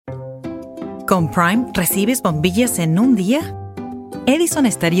Con Prime, ¿recibes bombillas en un día? Edison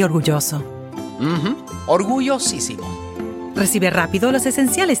estaría orgulloso. Orgullosísimo. Recibe rápido los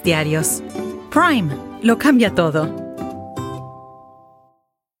esenciales diarios. Prime, lo cambia todo.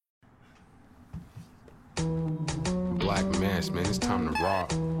 Black mass, man, it's time to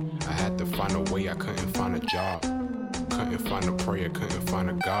rock. I had to find a way, I couldn't find a job. Couldn't find a prayer, couldn't find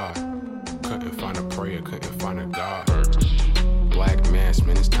a God. Couldn't find a prayer, couldn't find a God. Black mass,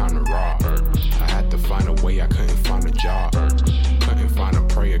 man, it's time to rock. I had to find a way, I couldn't find a job. Couldn't find a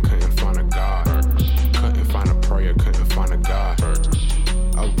prayer, couldn't find a God. Couldn't find a prayer, couldn't find a God.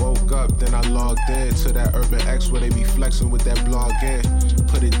 I woke up, then I logged in to that Urban X where they be flexing with that blog in.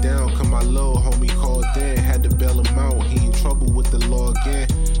 Put it down, cause my little homie called in. Had to bail him out, he in trouble with the law again.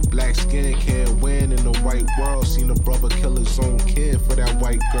 Black skin can't win in the white world. Seen a brother kill his own kid for that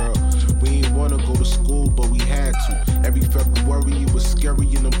white girl. We ain't wanna go to school, but we had to. Every February it was scary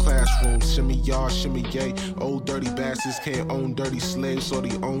in them classrooms. Shimmy y'all, shimmy yay. Old dirty bastards can't own dirty slaves, so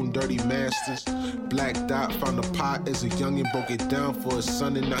they own dirty masters. Black Dot found a pot as a youngin', broke it down for his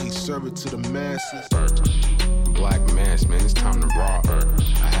son, and now he serve it to the masses. Black mass, man, it's time to rock.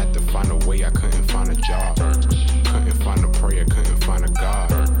 I had to find a way, I couldn't find a job. Couldn't find a prayer, couldn't find a God.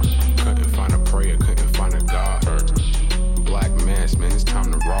 Couldn't find a prayer, couldn't find a God. Black mass, man, it's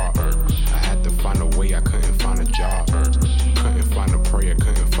time to rock. I had to find a way, I couldn't find a job. Couldn't find a prayer,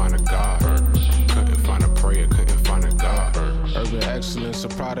 couldn't find a God. Couldn't find a prayer, couldn't find a God. Urban excellence, a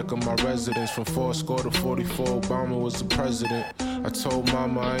product of my residence. From 4 to 44, Obama was the president. I told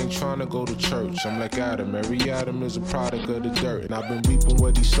mama I ain't tryna go to church. I'm like Adam, every Adam is a product of the dirt. And I've been reaping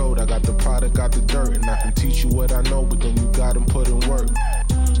what he sowed. I got the product out the dirt. And I can teach you what I know, but then you gotta put in work.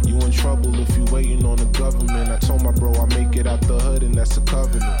 You in trouble if you waiting on the government. I told my bro I make it out the hood, and that's a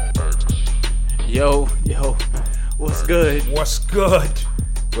covenant. Yo, what's good? What's good?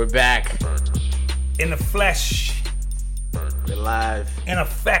 We're back. In the flesh, We're live. in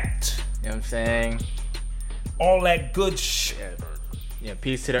effect, You know what I'm saying? all that good shit. Yeah,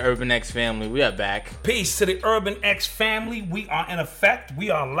 peace to the Urban X family. We are back. Peace to the Urban X family. We are in effect. We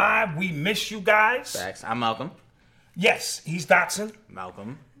are live. We miss you guys. Facts. I'm Malcolm. Yes, he's Dotson.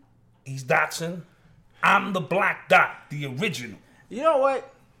 Malcolm. He's Dotson. I'm the Black Dot, the original. You know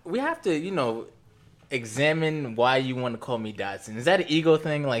what? We have to, examine why you want to call me Dotson. Is that an ego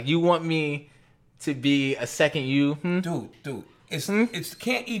thing? Like, you want me to be a second you? Dude. It's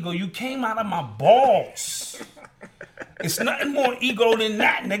can't ego. You came out of my balls. It's nothing more ego than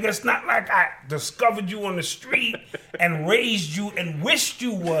that, nigga. It's not like I discovered you on the street and raised you and wished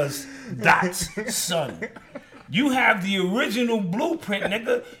you was Dot's son. You have the original blueprint,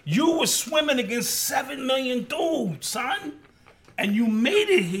 nigga. You were swimming against 7 million dudes, son. And you made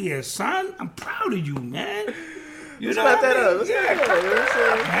it here, son. I'm proud of you, man. You know Clap what that I mean? up. Let's Yeah, clap that up.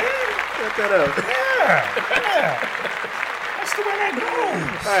 man. Clap that up. Yeah. That's the way that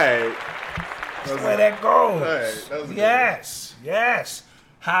goes. All right. That's the way that goes. All right. That was good. Yes.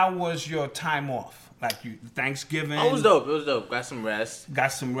 How was your time off? Like Thanksgiving? It was dope. Got some rest.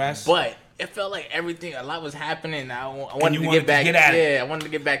 Got some rest? But it felt like a lot was happening. I wanted to wanted get back. to get at it. I wanted to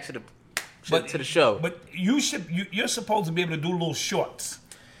get back to the show. But you're supposed to be able to do little shorts.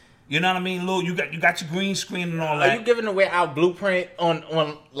 You know what I mean? You got your green screen and all that. Are you giving away our blueprint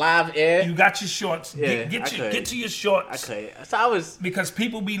on live air? You got your shorts. Yeah, Get to your shorts. Okay, so I was. Because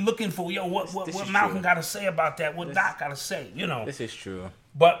people be looking for what Malcolm got to say about that. What Doc got to say. This is true.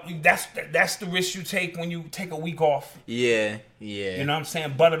 But that's the risk you take when you take a week off. Yeah. You know what I'm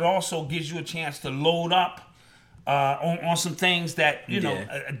saying? But it also gives you a chance to load up on some things that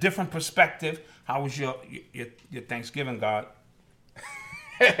a different perspective. How was your Thanksgiving, God?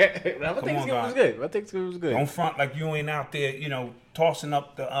 My Thanksgiving was good. Don't front like you ain't out there, tossing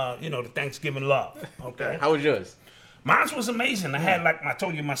up the Thanksgiving love. Okay. How was yours? Mine was amazing. I had, like I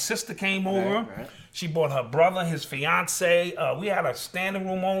told you, my sister came over. Right. She brought her brother, his fiance. We had a standing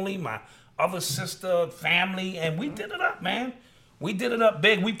room only. My other sister, family, and we did it up, man. We did it up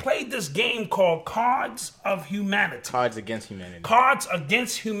big. We played this game called Cards of Humanity. Cards Against Humanity. Cards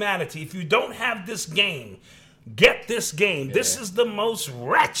Against Humanity. If you don't have this game, get this game. Yeah. This is the most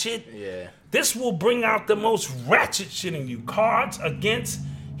ratchet. Yeah. This will bring out the most ratchet shit in you. Cards Against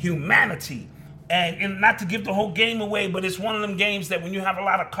Humanity. And not to give the whole game away, but it's one of them games that when you have a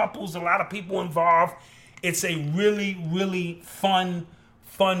lot of couples, a lot of people involved, it's a really, really fun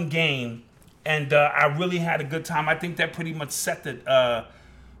game. And I really had a good time. I think that pretty much set the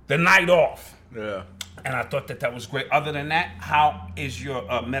night off. Yeah. And I thought that was great. Other than that, how is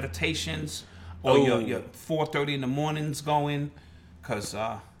your meditations or your 4:30 in the mornings going? Because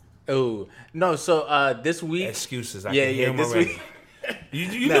no. So this week, excuses. I can hear them already.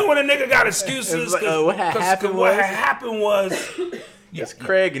 You know when a nigga got excuses? Like, what had happened what was- had happened was It's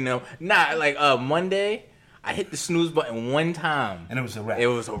Craig and them. Nah, like Monday, I hit the snooze button one time. and it was a wrap. It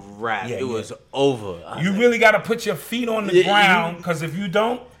was a wrap. Yeah, it yeah. was over. I was You like, really got to put your feet on the Yeah, ground, because if you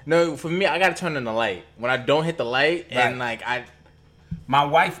don't, no, for me, I gotta turn on the light. When I don't hit the light, and Right. like my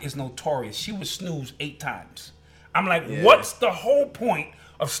wife is notorious. She would snooze 8 times. I'm like, Yeah. what's the whole point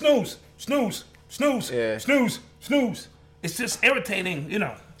of snooze, snooze, snooze, Yeah. snooze, snooze? It's just irritating, you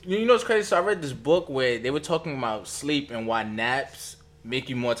know. You know what's crazy? So I read this book where they were talking about sleep and why naps make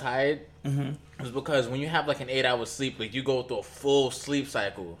you more tired. Mm-hmm. It was because when you have like an 8-hour sleep, like you go through a full sleep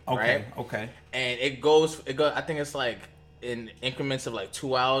cycle, Okay, right? okay. And it goes. I think it's like in increments of like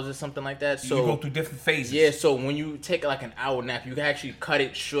 2 hours or something like that. So You go through different phases. yeah, so when you take like an hour nap, you can actually cut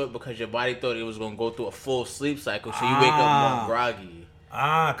it short because your body thought it was gonna go through a full sleep cycle, so you wake up more groggy.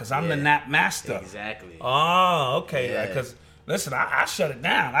 Because I'm the Yeah. nap master. Exactly. Oh, okay. Yeah. Because listen, I shut it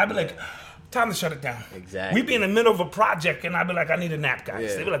down. I'd be like, time to shut it down. Exactly. We be in the middle of a project, and I'd be like, I need a nap, guys.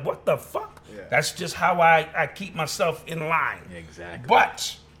 Yeah. They'd be like, what the fuck? Yeah. That's just how I keep myself in line. Exactly.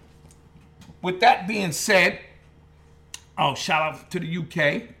 But with that being said, shout out to the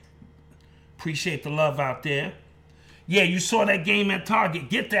UK. Appreciate the love out there. Yeah, you saw that game at Target.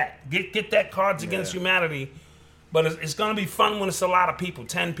 Get that. Get that Cards Against Humanity. But it's going to be fun when it's a lot of people,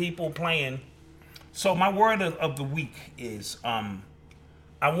 10 people playing. So my word of the week is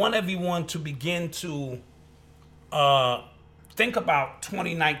I want everyone to begin to think about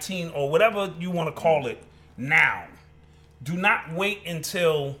 2019 or whatever you want to call it now. Do not wait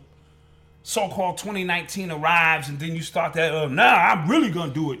until so-called 2019 arrives and then you start that, now I'm really going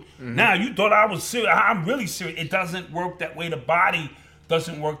to do it. Now you thought I was serious. I'm really serious. It doesn't work that way. The body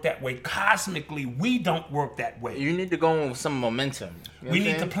doesn't work that way. Cosmically, we don't work that way. You need to go in with some momentum. You know We what I'm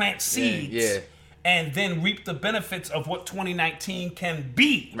need to saying? plant seeds Yeah. and then reap the benefits of what 2019 can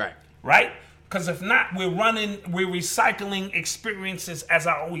be. Right. Right? Because if not, we're recycling experiences, as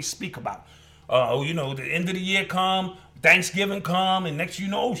I always speak about. The end of the year come, Thanksgiving come, and next you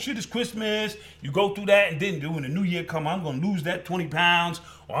know, oh shit, it's Christmas. You go through that, and then when the new year come, I'm going to lose that 20 pounds,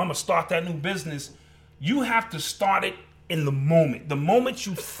 or I'm going to start that new business. You have to start it in the moment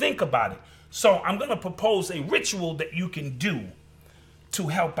you think about it. So I'm going to propose a ritual that you can do to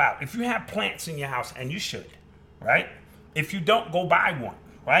help out. If you have plants in your house, and you should, right? If you don't, go buy one,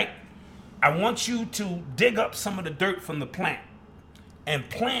 right? I want you to dig up some of the dirt from the plant and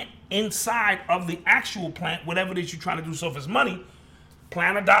plant inside of the actual plant, whatever it is you're trying to do. So if it's money,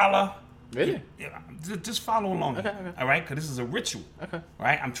 plant $1. Really? Yeah, just follow along. Okay. All right? Because this is a ritual. Okay.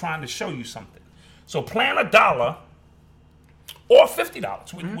 Right? I'm trying to show you something. So plant $1 or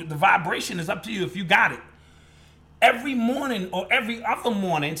 $50. With the vibration is up to you if you got it. Every morning or every other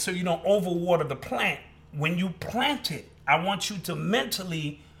morning, so you don't overwater the plant, when you plant it, I want you to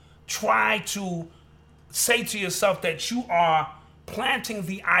mentally try to say to yourself that you are planting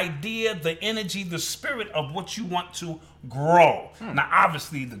the idea, the energy, the spirit of what you want to grow. Now,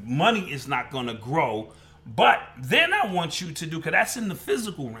 obviously, the money is not going to grow, but then I want you to do, because that's in the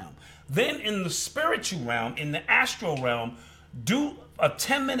physical realm. Then in the spiritual realm, in the astral realm, do a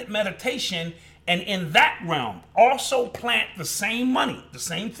 10-minute meditation, and in that realm, also plant the same money, the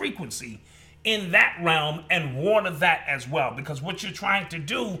same frequency in that realm, and water that as well. Because what you're trying to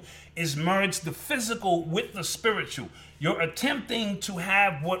do is merge the physical with the spiritual. You're attempting to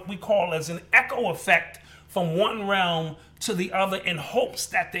have what we call as an echo effect from one realm to the other in hopes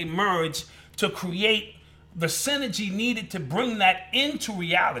that they merge to create the synergy needed to bring that into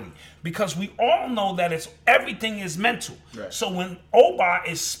reality. Because we all know that everything is mental. Right. So when Oba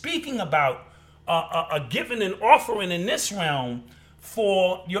is speaking about a giving and offering in this realm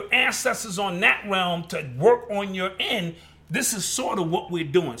for your ancestors on that realm to work on your end, this is sort of what we're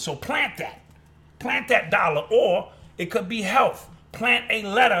doing. So plant that $1, or it could be health. Plant a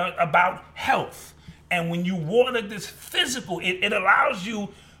letter about health. And when you water this physical, it allows you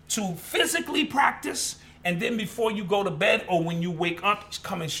to physically practice, and then before you go to bed or when you wake up, it's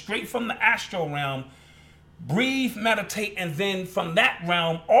coming straight from the astral realm, breathe, meditate, and then from that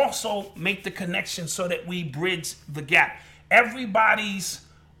realm also make the connection so that we bridge the gap. Everybody's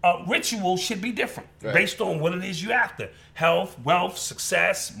ritual should be different based on what it is you're after. Health, wealth,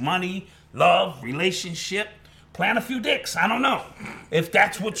 success, money, love, relationship. Plant a few dicks. I don't know if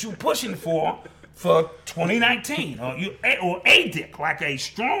that's what you're pushing for 2019, or a dick, like a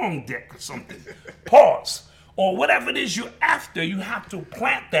strong dick or something. Pause. Or whatever it is you're after, you have to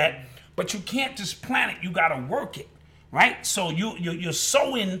plant that, but you can't just plant it. You got to work it, right? So you're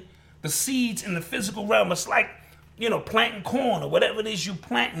sowing the seeds in the physical realm. It's like planting corn or whatever it is you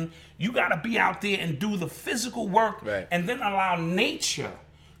planting, you got to be out there and do the physical work, Right. and then allow nature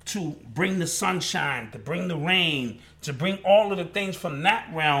to bring the sunshine, to bring the rain, to bring all of the things from that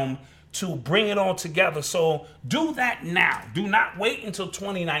realm to bring it all together. So do that now. Do not wait until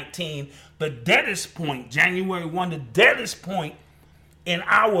 2019, the deadest point, January 1, the deadest point in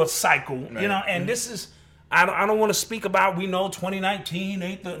our cycle, Right. and this is, I don't want to speak about, we know 2019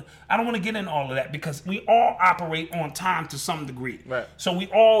 ain't I don't want to get in all of that because we all operate on time to some degree. Right. So we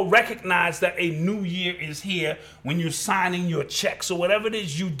all recognize that a new year is here when you're signing your checks or whatever it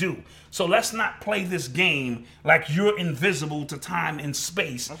is you do. So let's not play this game like you're invisible to time and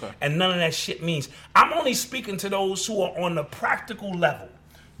space, and none of that shit means. I'm only speaking to those who are on the practical level.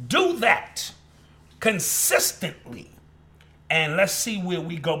 Do that consistently, and let's see where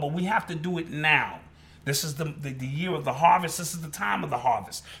we go. But we have to do it now. This is the year of the harvest. This is the time of the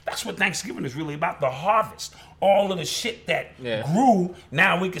harvest. That's what Thanksgiving is really about, the harvest. All of the shit that grew,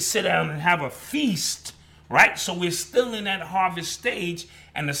 now we can sit down and have a feast, right? So we're still in that harvest stage,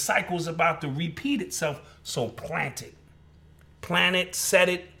 and the cycle's about to repeat itself. So plant it. Plant it, set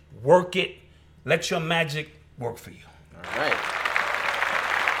it, work it. Let your magic work for you. All right.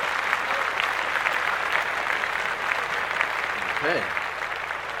 Okay.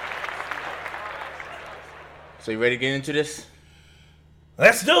 So you ready to get into this?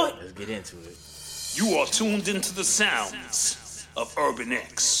 Let's do it. Let's get into it. You are tuned into the sounds of Urban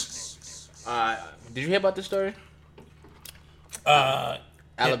X. Did you hear about this story?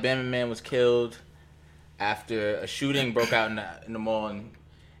 Alabama man was killed after a shooting broke out in the mall,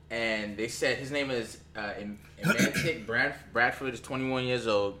 and they said his name is Emantic Bradford, is 21 years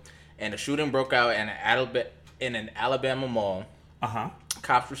old, and a shooting broke out in an Alabama mall.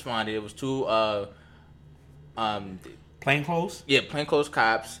 Cops responded. It was two plainclothes? Yeah, plainclothes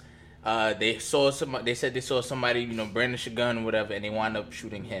cops. They said they saw somebody, brandish a gun or whatever, and they wound up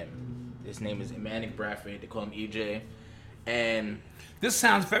shooting him. His name is Emantic Bradford. They call him EJ. And this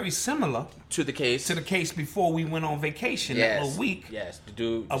sounds very similar to the case before we went on vacation that little week. Yes, the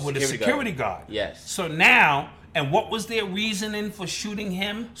dude with a security guard. Yes. So now, and what was their reasoning for shooting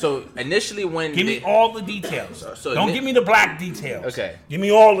him? So initially, give me all the details. Don't give me the black details. Okay. Give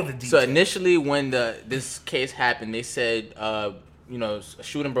me all of the details. So initially, when this case happened, they said, a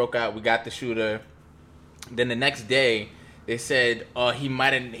shooting broke out. We got the shooter. Then the next day, they said, he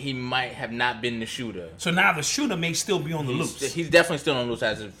might have not been the shooter. So now the shooter may still be on the loose. He's definitely still on the loose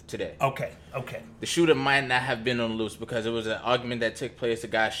as of today. Okay. The shooter might not have been on the loose because it was an argument that took place. The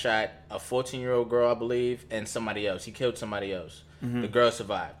guy shot a 14-year-old girl, I believe, and somebody else. He killed somebody else. The girl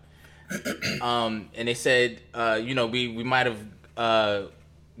survived. And they said, we might have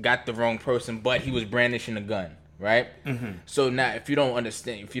got the wrong person, but he was brandishing a gun, right? So now, if you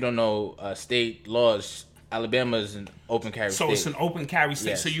don't know state laws, Alabama is an open carry state. So it's an open carry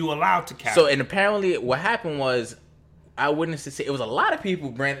state, yes. So you're allowed to carry. So, and apparently what happened was, eyewitnesses say it was a lot of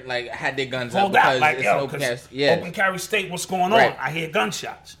people had their guns up because it's an open carry state. Yes. Open carry state, what's going on? I hear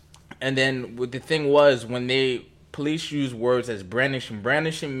gunshots. And then the thing was, when police use words as brandishing.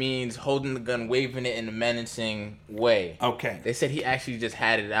 Brandishing means holding the gun, waving it in a menacing way. Okay. They said he actually just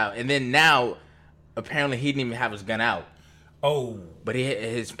had it out. And then now, apparently he didn't even have his gun out. Oh. But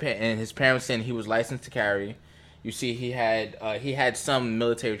his parents saying he was licensed to carry. You see, he had some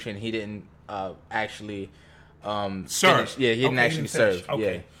military training. He didn't actually serve. He didn't actually serve.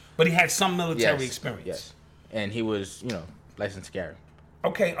 Okay. Yeah. But he had some military experience. Yes. And he was, licensed to carry.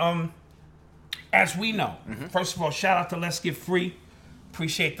 Okay. As we know, first of all, shout out to Let's Get Free.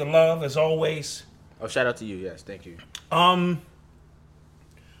 Appreciate the love as always. Oh, shout out to you. Yes, thank you.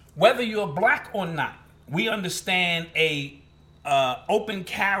 Whether you're black or not, we understand a open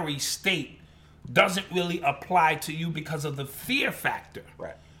carry state doesn't really apply to you because of the fear factor.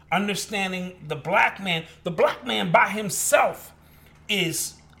 Right. Understanding the black man by himself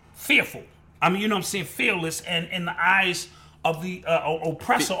is fearful. I mean, you know what I'm saying? Fearless, and in the eyes of the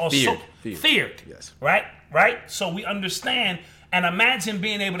oppressor or feared. Yes. Right? So we understand, and imagine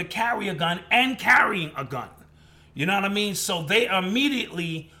being able to carry a gun and carrying a gun. You know what I mean? So they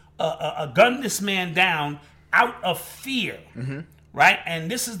immediately gunned this man down out of fear, right?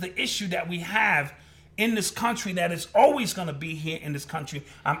 And this is the issue that we have in this country that is always going to be here in this country.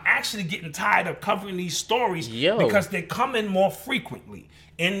 I'm actually getting tired of covering these stories because they come in more frequently.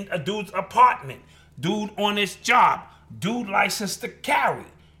 In a dude's apartment, dude on his job, dude licensed to carry.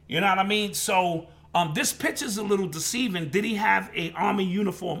 You know what I mean? So this picture's a little deceiving. Did he have a army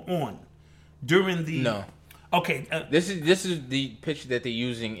uniform on during the... No. Okay. This is the picture that they're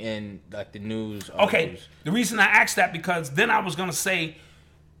using in the news. Okay. The reason I asked that because then I was gonna say,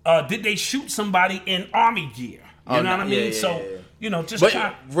 did they shoot somebody in army gear? You know what I mean? Just But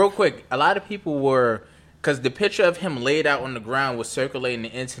try. real quick, a lot of people were, because the picture of him laid out on the ground was circulating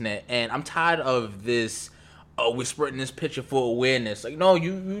the internet, and I'm tired of this. Oh, we're spreading this picture for awareness. Like, no,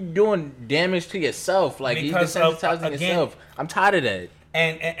 you doing damage to yourself. Like, you're desensitizing yourself. I'm tired of that.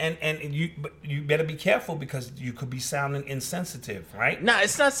 And you better be careful because you could be sounding insensitive, right? Nah,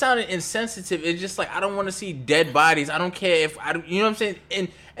 it's not sounding insensitive. It's just like, I don't want to see dead bodies. I don't care if you know what I'm saying.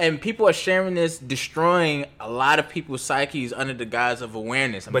 And people are sharing this, destroying a lot of people's psyches under the guise of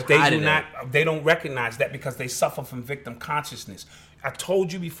awareness. But they do not. They don't recognize that because they suffer from victim consciousness. I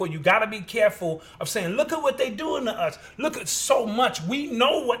told you before, you got to be careful of saying, look at what they're doing to us. Look at so much. We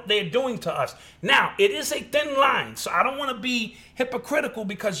know what they're doing to us. Now, it is a thin line, so I don't want to be hypocritical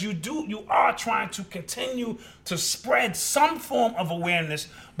because you are trying to continue to spread some form of awareness,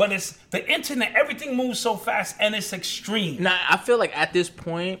 but it's the internet, everything moves so fast and it's extreme. Now, I feel like at this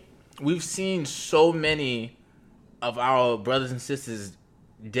point, we've seen so many of our brothers and sisters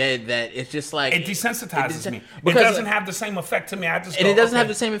dead that it's just like it desensitizes me. It doesn't have the same effect to me. It doesn't have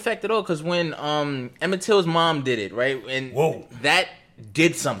the same effect at all because when Emmett Till's mom did it, right, and that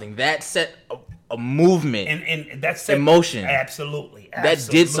did something that set a movement and that set emotion. Absolutely, that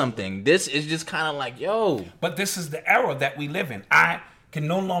did something. This is just kind of like but this is the era that we live in. I can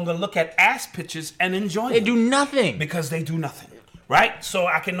no longer look at ass pictures and enjoy them. They do nothing because they do nothing, right? So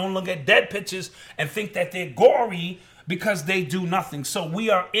I can no longer at dead pictures and think that they're gory because they do nothing. So we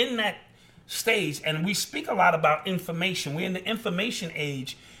are in that stage, and we speak a lot about information. We're in the information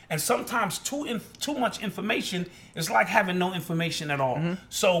age, and sometimes too much information is like having no information at all. Mm-hmm.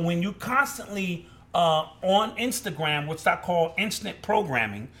 So when you constantly on Instagram, what's that called, instant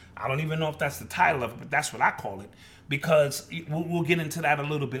programming, I don't even know if that's the title of it, but that's what I call it, because we'll get into that a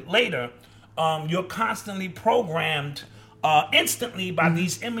little bit later. You're constantly programmed instantly by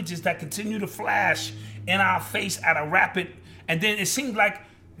these images that continue to flash in our face at a rapid, and then it seems like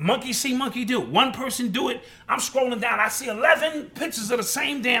monkey see, monkey do. One person do it, I'm scrolling down, I see 11 pictures of the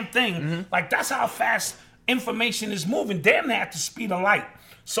same damn thing. Mm-hmm. Like, that's how fast information is moving, damn near at the speed of light.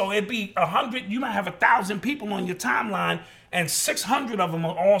 So it'd be 100, you might have 1,000 people on your timeline, and 600 of them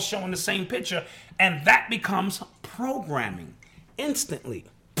are all showing the same picture, and that becomes programming instantly.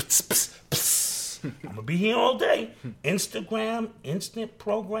 Pss, pss, pss. I'm gonna be here all day. Instagram, instant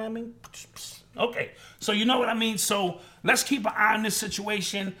programming. Pss, pss. Okay, so you know what I mean? So let's keep an eye on this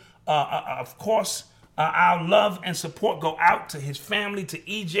situation. Of course, our love and support go out to his family, to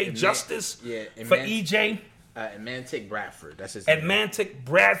EJ Justice for EJ. Atlantic Bradford, that's his name. Atlantic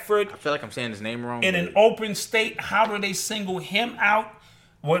Bradford. I feel like I'm saying his name wrong. In an open state, how do they single him out?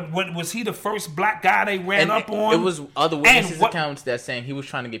 What was he the first black guy they ran up on? It was other witnesses accounts that saying he was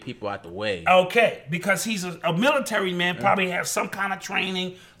trying to get people out the way. Okay, because he's a military man, probably has some kind of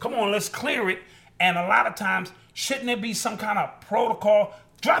training. Come on, let's clear it. And a lot of times, shouldn't there be some kind of protocol?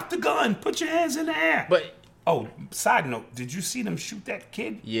 Drop the gun, put your hands in the air. But side note, did you see them shoot that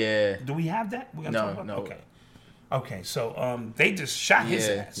kid? Yeah. Do we have that? We're gonna talk about? No. Okay, so they just shot his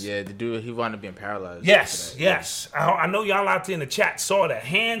ass. Yeah, the dude, he wound up being paralyzed. Yes. I know y'all out there in the chat saw that.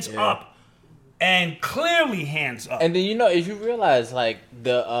 Hands up, and clearly hands up. And then, if you realize, like,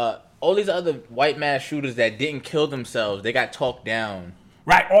 the all these other white mass shooters that didn't kill themselves, they got talked down.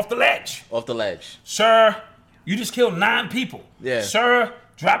 Right, off the ledge. Sir, you just killed 9 people. Yeah. Sir,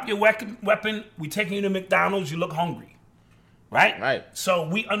 drop your weapon. We taking you to McDonald's. You look hungry. Right? So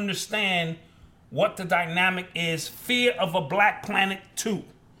we understand what the dynamic is. Fear of a Black Planet 2.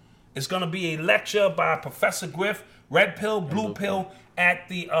 It's going to be a lecture by Professor Griff, Red Pill, Blue Pill, at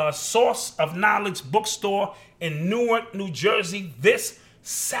the Source of Knowledge bookstore in Newark, New Jersey, this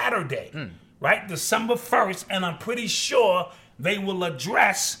Saturday, right? December 1st, and I'm pretty sure they will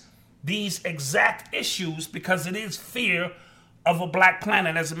address these exact issues because it is fear of a black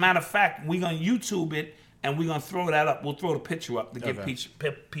planet. As a matter of fact, we're going to YouTube it, and we're going to throw that up. We'll throw the picture up to give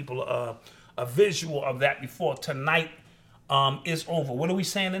people a visual of that before tonight is over. What are we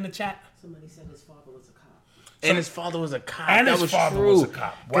saying in the chat? Somebody said his father was a cop. And his father was a cop. And that his was father true. was a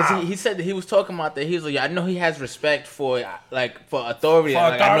cop. Wow. Because he said that he was talking about that. He was like, I know he has respect for authority.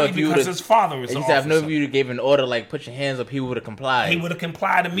 For authority because his father is an officer. I know if you gave an order, like, put your hands up, he would have complied. He would have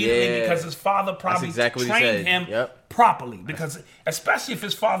complied immediately because his father probably trained him properly. Because especially if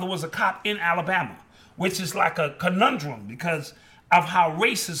his father was a cop in Alabama, which is like a conundrum because of how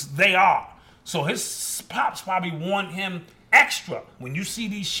racist they are. So his pops probably want him extra. When you see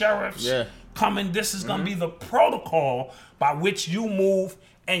these sheriffs coming, this is going to be the protocol by which you move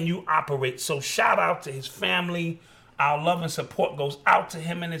and you operate. So shout out to his family. Our love and support goes out to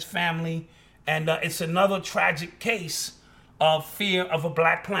him and his family. And it's another tragic case of fear of a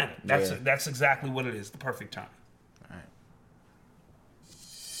black planet. That's exactly what it is, the perfect term.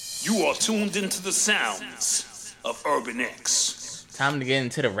 You are tuned into the sounds of Urban X. Time to get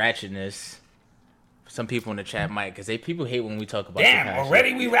into the ratchetness. Some people in the chat might, because people hate when we talk about Damn, this kind of already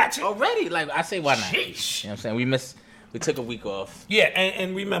shit. we ratchet? Already? Like, I say, why not? Sheesh. You know what I'm saying? We took a week off. Yeah,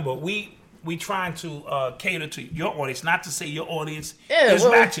 and remember, we trying to cater to your audience, not to say your audience is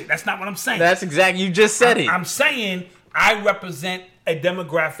ratchet. That's not what I'm saying. That's exactly, you just said it. I'm saying I represent a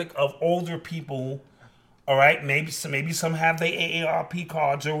demographic of older people, all right? Maybe some have their AARP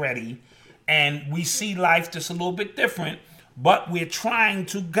cards already, and we see life just a little bit different, but we're trying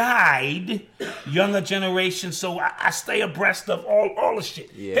to guide younger generations, so I stay abreast of all the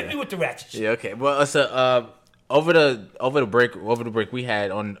shit. Yeah. Hit me with the ratchet shit. Yeah, okay. Well, so over the break we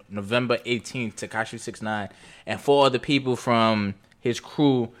had on November 18th, Tekashi 6ix9ine and 4 other people from his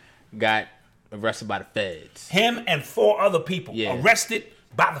crew got arrested by the feds. Him and 4 other people arrested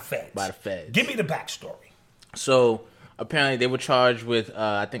by the feds. By the feds. Give me the backstory. So apparently they were charged with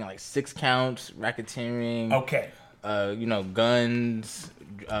I think like 6 counts, racketeering. Okay. Guns,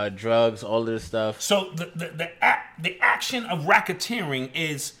 drugs, all of this stuff. So the action of racketeering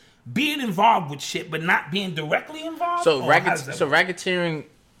is being involved with shit, but not being directly involved. So racketeering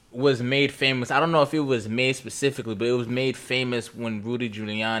was made famous. I don't know if it was made specifically, but it was made famous when Rudy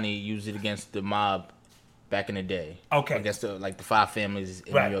Giuliani used it against the mob back in the day. Okay. Against the 5 families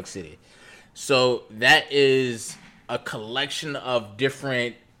in New York City. So that is a collection of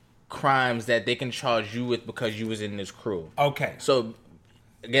different crimes that they can charge you with because you was in this crew. Okay. So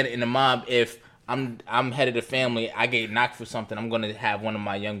again, in the mob, if I'm head of the family, I get knocked for something, I'm gonna have one of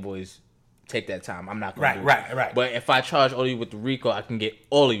my young boys take that time. I'm not gonna do it. Right. But if I charge all of you with the RICO, I can get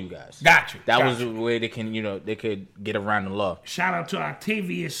all of you guys. Got you. That was the way they can, they could get around the law. Shout out to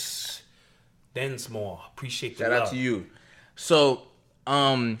Octavius Densmore. Appreciate the Shout love. out to you. So,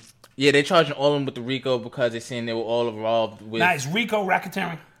 they charging all of them with the RICO because they're saying they were all involved with. Now, is RICO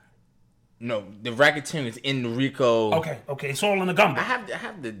racketeering? No, the racketeering is in the RICO. Okay, it's all in the gumbo. I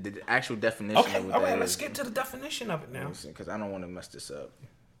have the actual definition Okay, of what all right, that let's is. get to the definition of it now. Because I don't want to mess this up.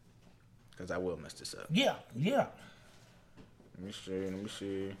 Because I will mess this up. Yeah. Let me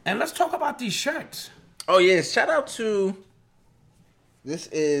see. And let's talk about these shirts. Oh, yeah, shout out to, this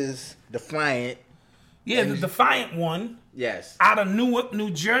is Defiant. Yeah, the Defiant one. Yes. Out of Newark,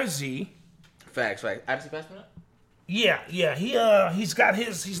 New Jersey. Facts. Odyssey Passport? Yeah.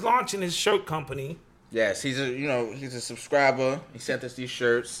 He's launching his shirt company. Yes, he's a subscriber. He sent us these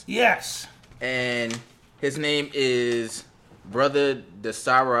shirts. Yes. And his name is Brother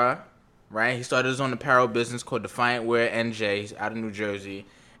Desara, right? He started his own apparel business called Defiant Wear NJ. He's out of New Jersey,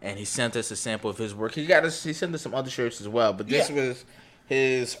 and he sent us a sample of his work. He sent us some other shirts as well, but this was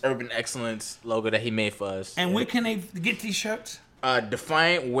his Urban Excellence logo that he made for us. And where can they get these shirts?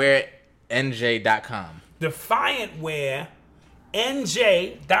 DefiantWearNJ.com.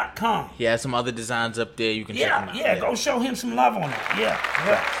 DefiantWearNJ.com. He has some other designs up there. You can check them out. Yeah, go show him some love on it. Yeah.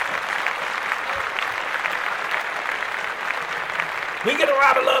 We get a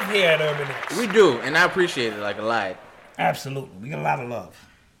lot of love here at Urban X. We do, and I appreciate it like a lot. Absolutely. We get a lot of love.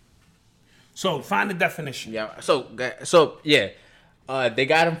 So, find the definition. Yeah. So yeah. They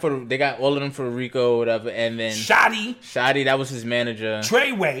got all of them for the RICO or whatever, and then Shotty, that was his manager.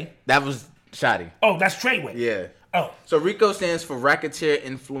 Treyway. That was Shotty. Oh, that's Treyway. Yeah. Oh. So RICO stands for Racketeer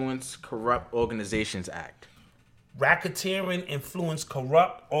Influence Corrupt Organizations Act. Racketeering Influence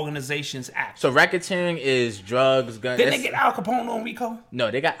Corrupt Organizations Act. So racketeering is drugs, guns. Didn't they get Al Capone on RICO?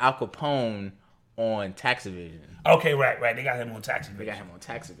 No, they got Al Capone on tax evasion. Okay, right. They got him on tax evasion.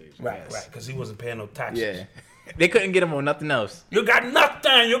 Right, because he wasn't paying no taxes. Yeah. They couldn't get him on nothing else. You got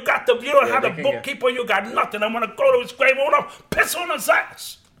nothing. You don't have the bookkeeper. You got nothing. I'm gonna go to his grave. Hold on, piss on his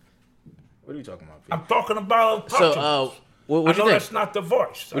ass. What are you talking about, Pete? I'm talking about. So, what you think? That's not the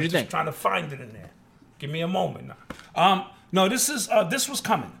voice. What you think? I'm trying to find it in there. Give me a moment now. No, this was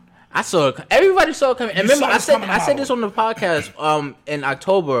coming. I saw it. Everybody saw it coming. And remember, I said this on the podcast in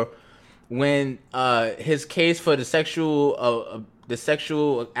October when his case for the sexual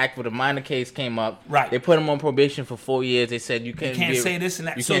act with a minor case came up. Right. They put him on probation for 4 years. They said you can't say this and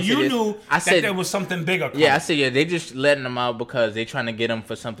that. So you knew that there was something bigger coming. Yeah, I said, they just letting him out because they trying to get him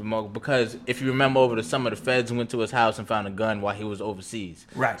for something more. Because if you remember over the summer, the feds went to his house and found a gun while he was overseas.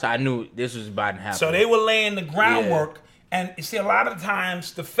 Right. So I knew this was about to happen. So they were laying the groundwork. Yeah. And you see, a lot of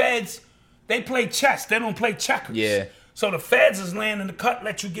times the feds, they play chess. They don't play checkers. Yeah. So the feds is laying in the cut,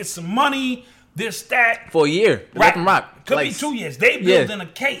 let you get some money, this, that. For a year. Right. Let them rock. Could be 2 years. They building a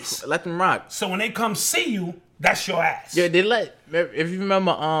case. Let them rock. So when they come see you, that's your ass. Yeah, if you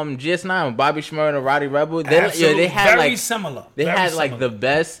remember GS9 with Bobby Shmurda and Roddy Rebel, they had very similar. They had like the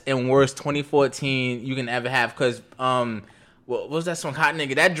best and worst 2014 you can ever have because what was that song, Hot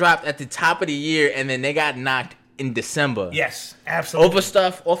Nigga? That dropped at the top of the year, and then they got knocked in December. Yes, absolutely.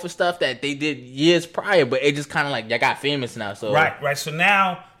 Off of stuff that they did years prior, but it just kind of like, y'all got famous now. So Right. So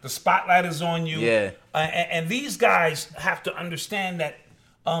now the spotlight is on you. Yeah. And these guys have to understand that,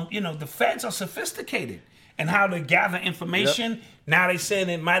 the feds are sophisticated and how to gather information. Yep. Now they saying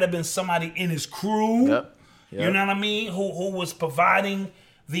it might have been somebody in his crew. Yep. You know what I mean? Who was providing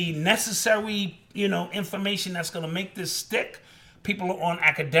the necessary, information that's going to make this stick. People are on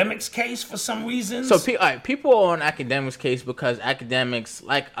academics' case for some reasons. So people are on academics' case because academics,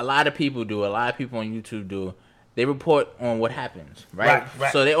 like a lot of people do, a lot of people on YouTube do, they report on what happens, right?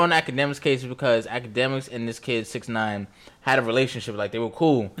 Right. So they're on academics' cases because academics and this kid 6ix9ine had a relationship, like they were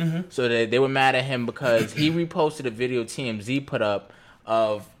cool. Mm-hmm. So they were mad at him because he reposted a video TMZ put up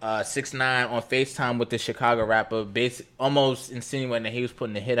of 6ix9ine on FaceTime with the Chicago rapper, almost insinuating that he was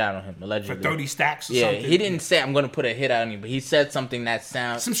putting a hit out on him, allegedly. For 30 stacks or yeah, something. he didn't say, I'm going to put a hit out on you, but he said something that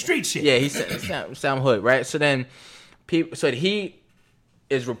sounds... Some street shit. Yeah, he said sound hood, right? So then, he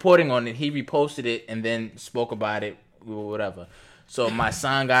is reporting on it. He reposted it and then spoke about it, or whatever. So my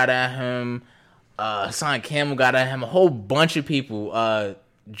son got at him. Son Campbell got at him. A whole bunch of people.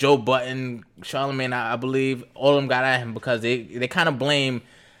 Joe Budden, Charlamagne, I believe, all of them got at him because they kind of blame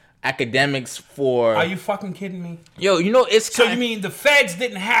academics for... Are you fucking kidding me? Yo, it's... So you mean the feds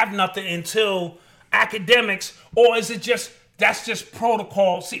didn't have nothing until academics, or is it just that's just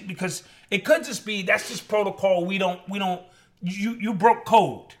protocol? See, because it could just be that's just protocol. We don't. You broke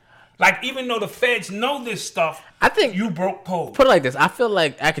code. Like, even though the feds know this stuff, I think you broke code. Put it like this: I feel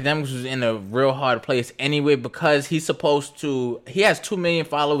like academics was in a real hard place anyway because he has 2 million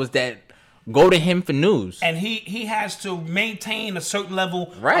followers that go to him for news, and he has to maintain a certain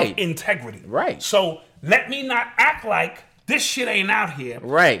level right. of integrity. Right. So let me not act like this shit ain't out here.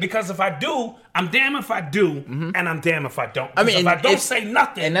 Right. Because if I do, I'm damn if I do, and I'm damn if I don't. I mean, if I don't say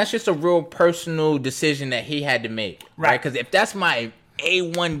nothing, and that's just a real personal decision that he had to make, right? Because if that's my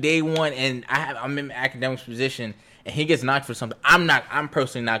A1 day one, and I'm in academics position, and he gets knocked for something, I'm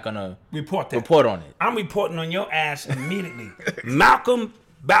personally not gonna report on it. I'm reporting on your ass immediately. Malcolm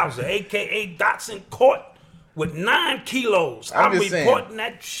Bowser, aka Dotson, caught with 9 kilos. I'm reporting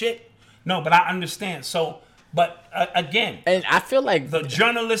that shit. No, but I understand. So, but again, and I feel like the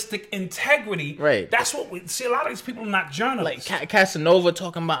journalistic integrity. Right. That's what we see. A lot of these people are not journalists. Like Casanova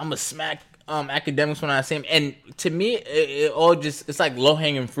talking about, I'm gonna smack academics when I see him, and to me, it all it's like low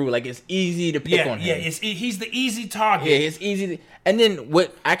hanging fruit. Like it's easy to pick on him. Yeah, he's the easy target. Yeah, it's easy. And then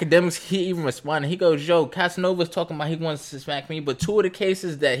with academics, he even responded. He goes, "Yo, Casanova's talking about he wants to smack me, but 2 of the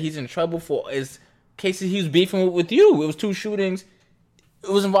cases that he's in trouble for is cases he was beefing with you. It was 2 shootings. It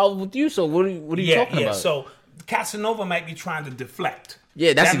was involved with you. So what are you talking about?" So Casanova might be trying to deflect.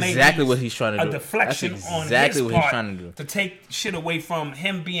 Yeah, that's exactly what he's trying to do. A deflection on his part to take shit away from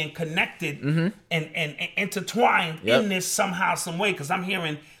him being connected and intertwined in this somehow, some way. Because I'm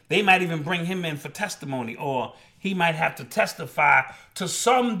hearing they might even bring him in for testimony, or he might have to testify to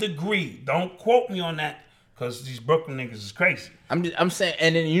some degree. Don't quote me on that, because these Brooklyn niggas is crazy. I'm saying,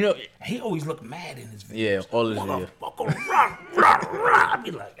 and then he always look mad in his videos. Yeah, all his videos. I'd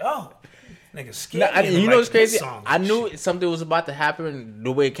be like, oh. Nigga scared. You know what's crazy? I knew something was about to happen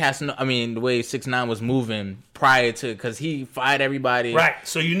the way the way 6ix9ine was moving prior to, because he fired everybody. Right.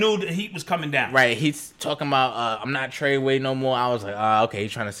 So you knew the heat was coming down. Right. He's talking about I'm not Treyway no more. I was like, okay,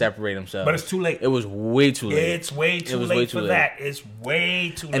 he's trying to separate himself. But it's too late. It was way too late. It's way too late for that. It's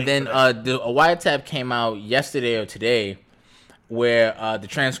way too late. And then a wiretap came out yesterday or today, where the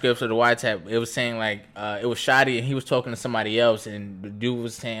transcripts of the wiretap, it was saying like it was Shotty and he was talking to somebody else, and the dude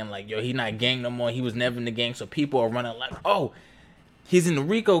was saying like, yo, he not gang no more, he was never in the gang. So people are running like, oh, he's in the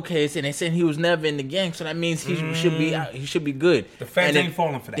RICO case, and they said he was never in the gang, so that means he should be out, he should be good. The feds ain't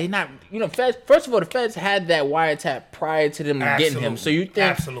falling for that. They not, feds. First of all, the feds had that wiretap prior to them getting him. So you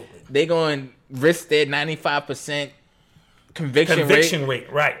think they going to risk their 95% conviction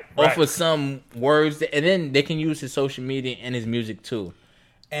rate, right? Off of some words, and then they can use his social media and his music too.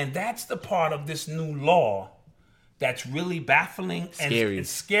 And that's the part of this new law that's really baffling and it's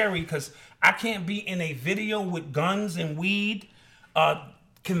scary, because I can't be in a video with guns and weed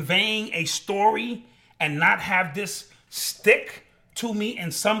conveying a story and not have this stick to me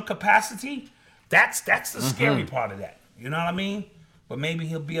in some capacity. That's the scary part of that. You know what I mean? But maybe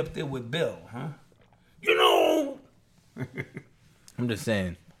he'll be up there with Bill, huh? I'm just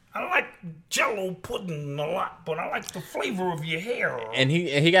saying. I like Jello pudding a lot, but I like the flavor of your hair. And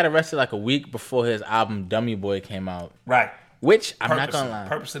he got arrested like a week before his album Dummy Boy came out. Right. Which I'm not gonna lie.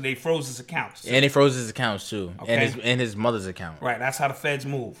 Purposely, they froze his accounts. And they froze his accounts too, okay. and his mother's account. Right. That's how the feds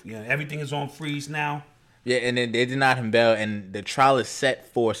move. Yeah. Everything is on freeze now. Yeah, and then they denied him bail, and the trial is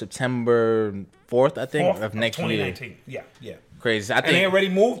set for September 4th, I think, of next year. 2019. Yeah. Crazy. And they already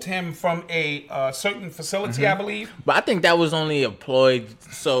moved him from a certain facility, I believe. But I think that was only a ploy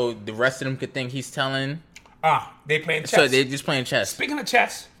so the rest of them could think he's telling. They playing chess. So they're just playing chess. Speaking of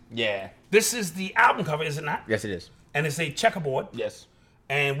chess, Yeah. this is the album cover, is it not? Yes, it is. And it's a checkerboard. Yes.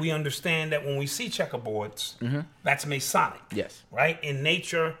 And we understand that when we see checkerboards, that's Masonic. Yes. Right? In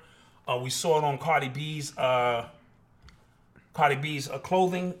nature, we saw it on Cardi B's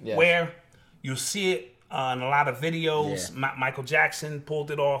clothing wear. You see it in a lot of videos. Yeah. Michael Jackson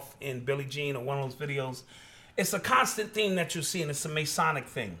pulled it off in Billie Jean or one of those videos. It's a constant theme that you see, and it's a Masonic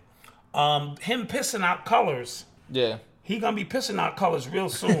thing. Him pissing out colors. Yeah. He gonna be pissing out colors real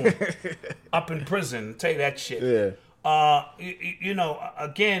soon up in prison. Tell you that shit. Yeah.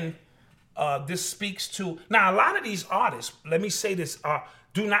 Again, this speaks to now a lot of these artists. Let me say this: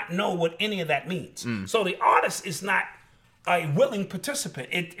 do not know what any of that means. So the artist is not a willing participant.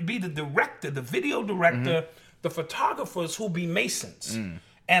 It be the director, the video director, the photographers who be Masons.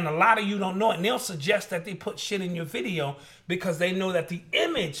 And a lot of you don't know it. And they'll suggest that they put shit in your video because they know that the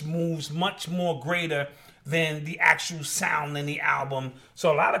image moves much more greater than the actual sound in the album.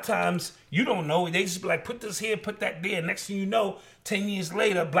 So a lot of times you don't know. They just be like, put this here, put that there. Next thing you know, 10 years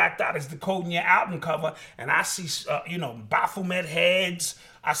later, Black Dot is decoding your album cover. And I see, Baphomet heads.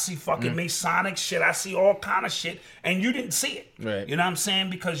 I see fucking Masonic shit. I see all kind of shit. And you didn't see it. Right. You know what I'm saying?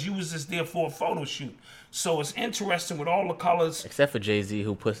 Because you was just there for a photo shoot. So it's interesting with all the colors. Except for Jay-Z,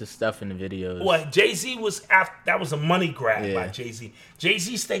 who puts his stuff in the videos. Well, Jay-Z was after, that was a money grab Yeah. by Jay-Z.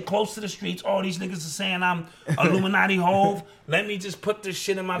 Jay-Z stayed close to the streets. All these niggas are saying I'm Illuminati Hove. Let me just put this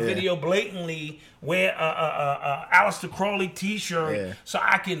shit in my video blatantly. Wear a Aleister Crowley t-shirt so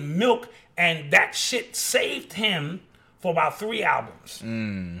I can milk. And that shit saved him for about 3 albums.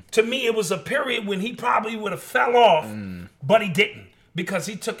 To me, it was a period when he probably would have fell off, but he didn't. Because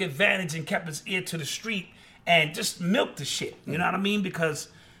he took advantage and kept his ear to the street and just milked the shit. You know what I mean? Because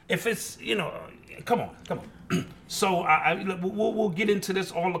if it's, come on. So we'll get into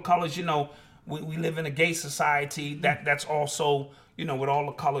this, all the colors. We live in a gay society. That's also, with all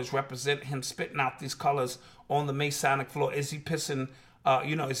the colors represent him spitting out these colors on the Masonic floor. Is he pissing...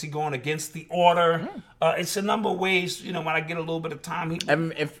 is he going against the order? It's a number of ways. When I get a little bit of time,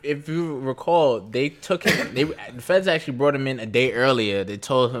 if you recall, they took him. The feds actually brought him in a day earlier. They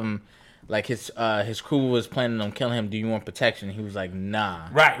told him, like his crew was planning on killing him. Do you want protection? He was like, nah.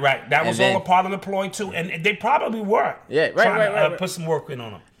 Right. That was all a part of the ploy too, and they probably were. Yeah, right. Put some work in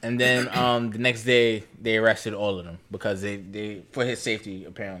on him. And then the next day they arrested all of them because they for his safety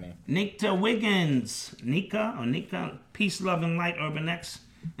apparently. Nika Wiggins, Nika, peace, love, and light, Urban X,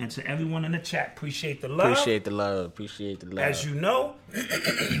 and to everyone in the chat, appreciate the love. Appreciate the love. As you know,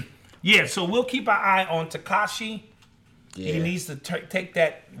 so we'll keep our eye on Tekashi. Yeah. He needs to take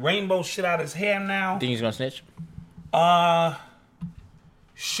that rainbow shit out of his hair now. Think he's gonna snitch?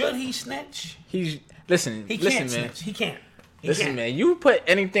 Should he snitch? He can't man. snitch. He can't. Man, you put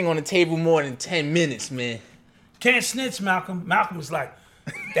anything on the table more than 10 minutes, man. Can't snitch, Malcolm. Malcolm was like,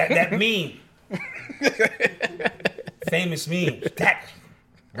 that meme. Famous meme. That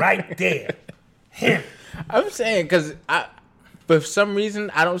right there. Him. I'm saying, because for some reason,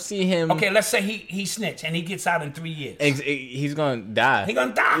 I don't see him. Okay, let's say he snitched and he gets out in 3 years. He's going to die. He going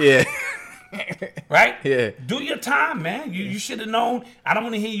to die. Yeah. Right? Yeah. Do your time, man. You should have known. I don't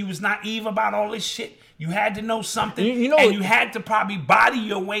want to hear you was naive about all this shit. You had to know something, and you had to probably body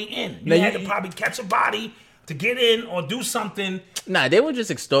your way in. You had to probably catch a body to get in or do something. Nah, they were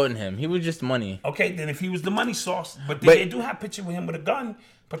just extorting him. He was just money. Okay, then if he was the money source. But they do have a picture with him with a gun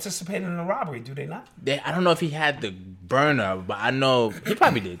participating in a robbery, do they not? I don't know if he had the burner, but I know he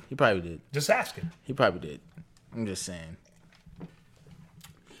probably did. Just asking. He probably did. I'm just saying.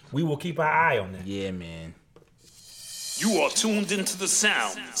 We will keep our eye on that. Yeah, man. You are tuned into the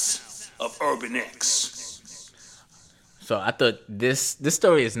sounds of Urban X. So I thought this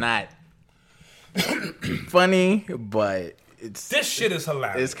story is not funny, but this shit is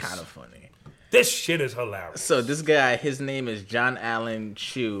hilarious. It's kind of funny. This shit is hilarious. So this guy, his name is John Allen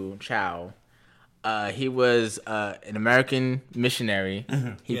Chow. He was an American missionary.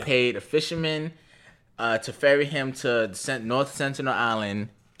 He paid a fisherman to ferry him to North Sentinel Island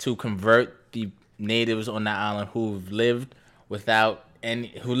to convert the natives on that island who lived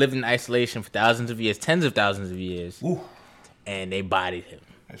in isolation for thousands of years, tens of thousands of years. Ooh. And they bodied him.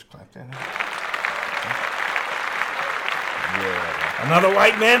 Let's clap that up. Yeah. Another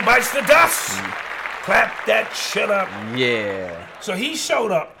white man bites the dust. Clap that shit up. Yeah. So he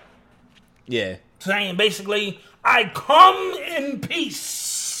showed up. Yeah. Saying basically, I come in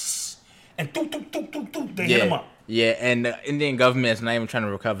peace. and they hit him up. Yeah, and the Indian government is not even trying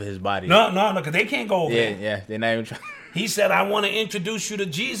to recover his body. No, because they can't go over there. Yeah, they're not even trying. He said, I want to introduce you to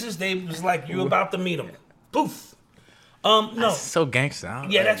Jesus. They was like, you about to meet him. Poof. No. That's so gangster.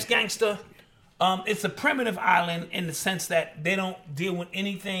 Yeah, that's gangster. It's a primitive island in the sense that they don't deal with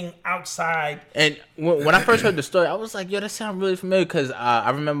anything outside. And when I first heard the story, I was like, yo, that sounds really familiar because I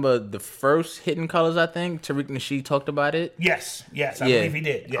remember the first Hidden Colors, I think. Tariq Nasheed talked about it. Yes, I believe he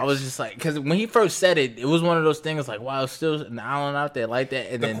did. Yes. I was just like, because when he first said it, it was one of those things like, wow, it's still an island out there like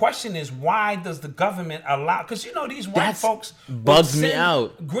that. And the question is, why does the government allow, because you know these white folks bugs me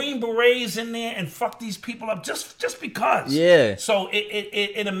out. Green Berets in there and fuck these people up just because. Yeah. So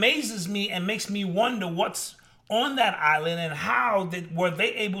it amazes me and makes me wonder what's on that island and how were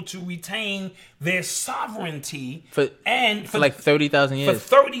they able to retain their sovereignty for like 30,000 years.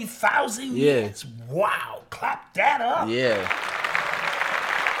 For 30,000 years. Wow. Clap that up. Yeah.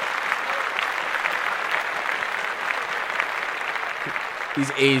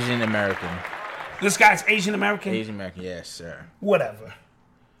 He's Asian American. This guy's Asian American? Asian American, yes, sir. Whatever.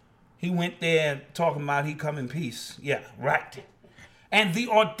 He went there talking about he come in peace. Yeah, right. And the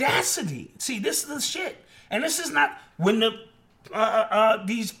audacity. See, this is the shit. And this is not when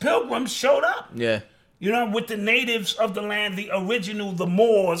these pilgrims showed up. Yeah. You know, with the natives of the land, the original, the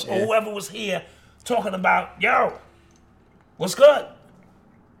Moors, or whoever was here, talking about, yo, what's good?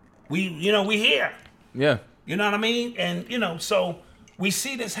 We here. Yeah. You know what I mean? And, so we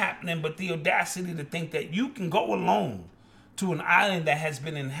see this happening, but the audacity to think that you can go alone to an island that has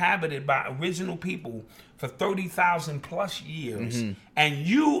been inhabited by original people for 30,000 plus years, and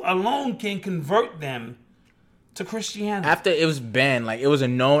you alone can convert them to Christianity. After it was banned, like it was a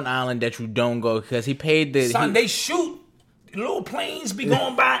known island that you don't go because he paid the. Son, they shoot little planes be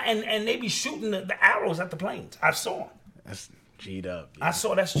going by and they be shooting the arrows at the planes. I saw. That's G'd up. Yeah. I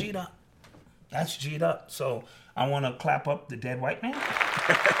saw that's G'd up. That's G'd up. So I want to clap up the dead white man.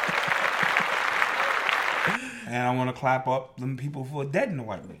 And I want to clap up them people who are dead in the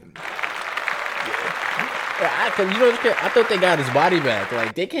white man. Yeah, I thought they got his body back.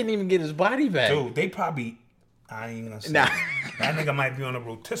 Like, they can't even get his body back. Dude, they probably, I ain't gonna say. Nah. That nigga might be on a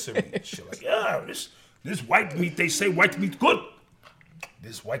rotisserie and shit. Like, yeah, this white meat, they say white meat good.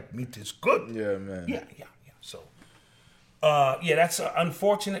 This white meat is good. Yeah, man. Yeah. So, that's an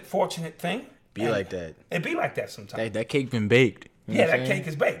unfortunate, fortunate thing. Like that. It be like that sometimes. That cake been baked. You know that cake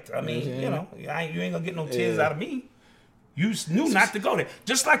is baked. I mean, you ain't gonna get no tears out of me. You knew not to go there.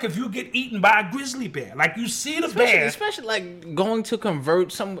 Just like if you get eaten by a grizzly bear. Like you see the bear. Especially like going to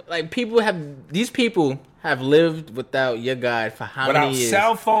convert some, like these people have lived without your God for how many years? Without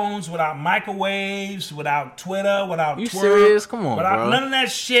cell phones, without microwaves, without Twitter, without You Twitter. serious? Come on, without bro. None of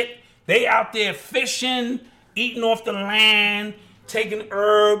that shit. They out there fishing, eating off the land, taking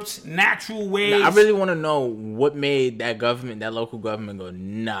herbs, natural ways. Now, I really want to know what made that local government go,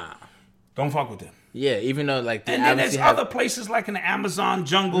 nah. Don't fuck with them. Yeah, even though like and then there's other places like in the Amazon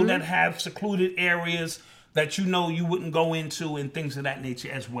jungle that have secluded areas that you wouldn't go into and things of that nature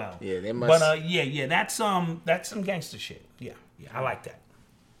as well. Yeah, they must. But that's some gangster shit. Yeah, I like that.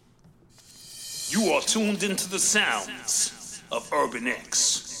 You are tuned into the sounds of Urban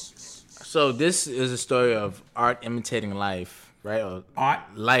X. So this is a story of art imitating life, right? Or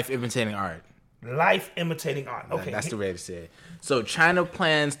life imitating art. Life imitating art. Okay, that's the way to say it. So China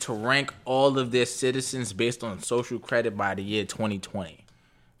plans to rank all of their citizens based on social credit by the year 2020.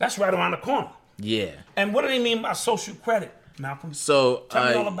 That's right around the corner. Yeah. And what do they mean by social credit, Malcolm? So tell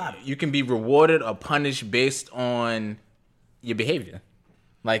me all about it. You can be rewarded or punished based on your behavior,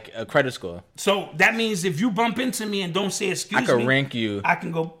 like a credit score. So that means if you bump into me and don't say excuse me, I can rank you. I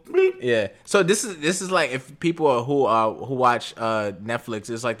can go bleep. Yeah. So this is like if people who watch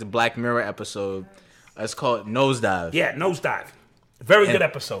Netflix, it's like the Black Mirror episode. It's called Nosedive. Yeah, Nosedive. Very good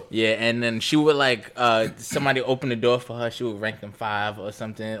episode. Yeah, and then she would like somebody open the door for her, she would rank them 5 or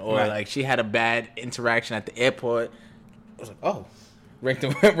something, or like she had a bad interaction at the airport. I was like, oh, ranked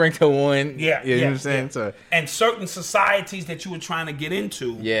her 1. Yeah, you know what I'm saying? Yeah. So, and certain societies that you were trying to get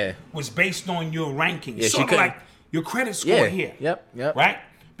into, was based on your ranking. Yeah, sort of like your credit score here. Yep. Right?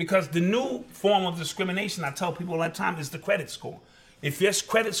 Because the new form of discrimination, I tell people all the time, is the credit score. If your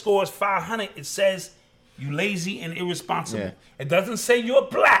credit score is 500, it says you lazy and irresponsible. Yeah. It doesn't say you're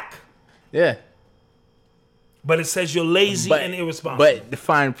black. Yeah. But it says you're lazy and irresponsible. But the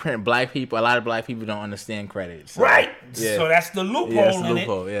fine print, a lot of black people don't understand credit. So, right. Yeah. So that's the loophole that's the in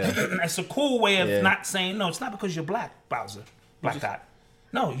loophole, it. Yeah. That's a cool way of not saying, no, it's not because you're black, Bowser. Black dot.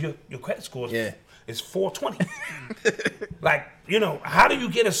 No, your credit score is 420. Like, how do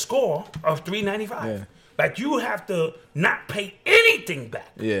you get a score of 395? Yeah. Like, you have to not pay anything back.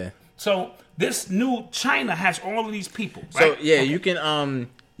 Yeah. So this new China has all of these people. So Right? yeah, you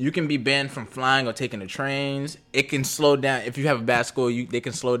can be banned from flying or taking the trains. It can slow down if you have a bad score. They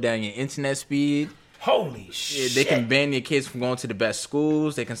can slow down your internet speed. Holy Yeah, shit! they can ban your kids from going to the best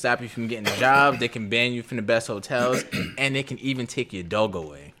schools. They can stop you from getting jobs. They can ban you from the best hotels, and they can even take your dog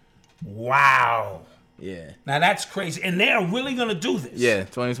away. Wow. Yeah. Now that's crazy, and they are really gonna do this. Yeah,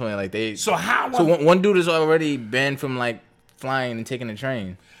 2020. Like they. So how? So one dude is already banned from like flying and taking the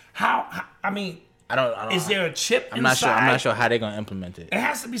train. How? I mean, I don't. is there a chip I'm not inside? sure. I'm not sure how they're gonna implement it. It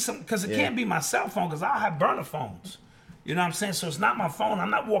has to be some because it can't be my cell phone because I'll have burner phones. You know what I'm saying? So it's not my phone. I'm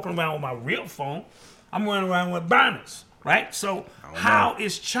not walking around with my real phone. I'm running around with burners, right? So how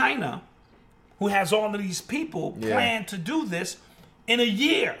is China, who has all of these people, plan to do this in a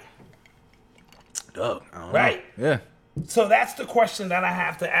year? Dog, I don't Right? know. Yeah. So that's the question that I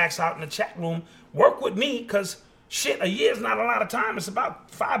have to ask out in the chat room. Work with me because shit, a year is not a lot of time. It's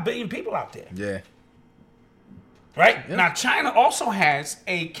about 5 billion people out there. Yeah. Right? Now, China also has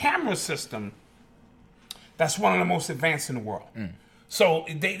a camera system that's one of the most advanced in the world. So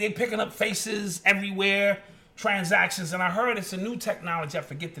they picking up faces everywhere, transactions, and I heard it's a new technology. I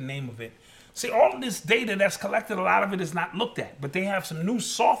forget the name of it. See, all of this data that's collected, a lot of it is not looked at, but they have some new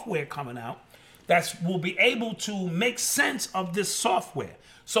software coming out that will be able to make sense of this software.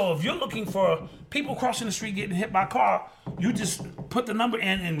 So if you're looking for people crossing the street getting hit by a car, you just put the number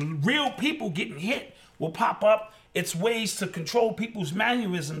in and real people getting hit will pop up. It's ways to control people's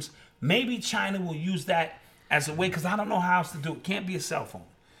mannerisms. Maybe China will use that as a way, because I don't know how else to do it. Can't be a cell phone.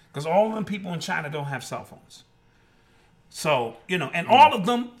 Because all of them people in China don't have cell phones. So, and all of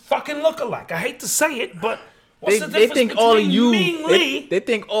them fucking look alike. I hate to say it, but what's the difference they think between all of you. Ming Lee? They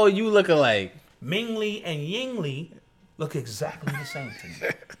think all you look alike. Ming Lee and Ying Lee look exactly the same to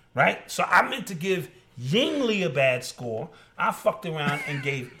me. Right? So I meant to give Ying Lee a bad score. I fucked around and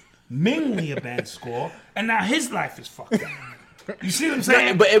gave Ming Lee a bad score. And now his life is fucked up. You see what I'm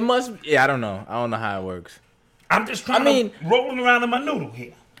saying? But it must. Yeah, I don't know. I don't know how it works. I'm just trying to rolling around in my noodle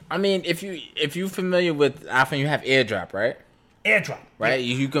here. I mean, if you familiar with iPhone, you have AirDrop, right? AirDrop, right?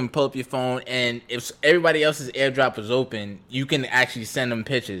 Yeah. You can pull up your phone, and if everybody else's AirDrop is open, you can actually send them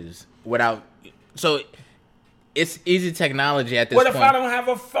pictures without. So it's easy technology at this point. What if I don't have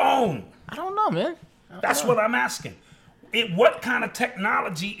a phone? I don't know, man. That's what I'm asking. What kind of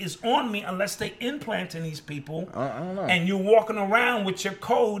technology is on me unless they implant in these people? I don't know. And you're walking around with your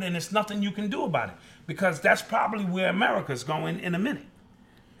code, and it's nothing you can do about it. Because that's probably where America's going in a minute.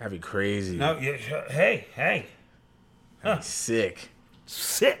 That'd be crazy. No, hey. Sick.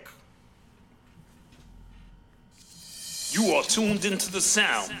 You are tuned into the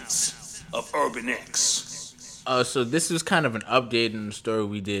sounds of Urban X. So this was kind of an update in the story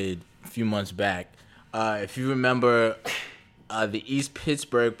we did a few months back. If you remember, the East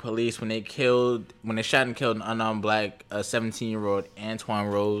Pittsburgh police when they shot and killed an unarmed black 17-year-old Antoine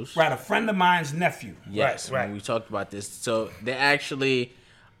Rose. Right, a friend of mine's nephew. Yes, right. We talked about this. So they're actually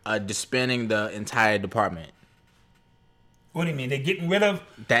disbanding the entire department. What do you mean? They're getting rid of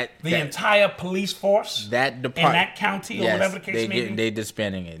the entire police force that department in that county or whatever the case may be? They're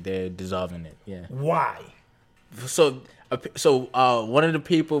disbanding it. They're dissolving it. Yeah. Why? So one of the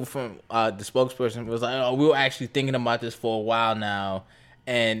people from the spokesperson was like, "Oh, we were actually thinking about this for a while now,"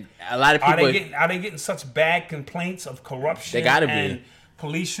 and a lot of people are they getting such bad complaints of corruption? They gotta and be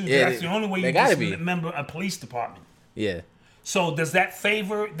police shootings. Yeah, that's the only way you remember a police department. Yeah. So does that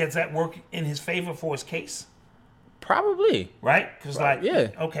work in his favor for his case? Probably. Right? Because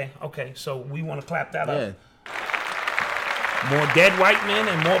yeah. Okay. So we want to clap that up. More dead white men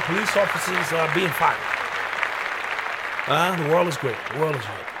and more police officers being fired. The world is great.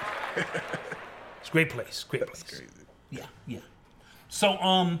 It's a great place. That's crazy. Yeah.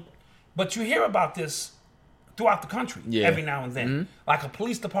 So, but you hear about this throughout the country every now and then. Mm-hmm. Like a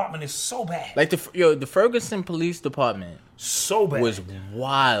police department is so bad. Like the Ferguson Police Department. So bad. Was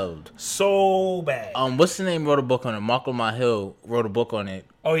wild. So bad. What's the name wrote a book on it? Malcolm Hill wrote a book on it.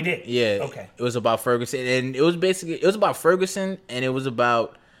 Oh, he did? Yeah. Okay. It was about Ferguson, and it was about Ferguson, and it was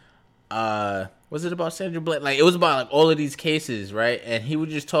about was it about Sandra Bland? Like, it was about all of these cases, right? And he was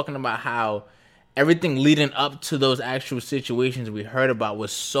just talking about how everything leading up to those actual situations we heard about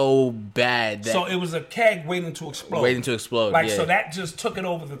was so bad. So it was a keg waiting to explode. So that just took it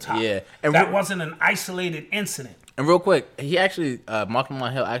over the top. Yeah. And that wasn't an isolated incident. And real quick, he actually, Malcolm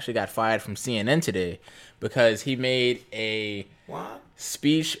Hill actually got fired from CNN today because he made a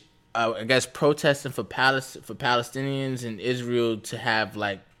speech, I guess, protesting for Palestinians and Israel to have,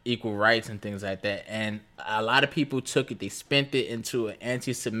 like, equal rights and things like that. And a lot of people took it, they spent it into an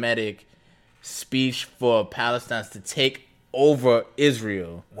anti-Semitic speech for Palestinians to take over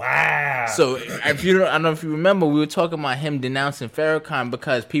Israel. Wow. So if you don't, I don't know if you remember, we were talking about him denouncing Farrakhan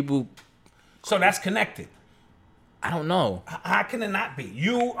because people. So that's connected. I don't know. How can it not be?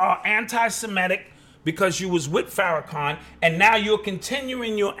 You are anti-Semitic because you was with Farrakhan, and now you're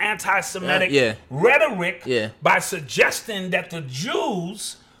continuing your anti-Semitic rhetoric by suggesting that the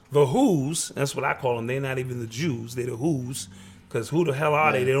Jews, the Who's, that's what I call them, they're not even the Jews, they're the Who's, because who the hell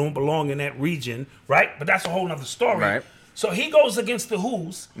are they? They don't belong in that region, right? But that's a whole nother story. Right. So he goes against the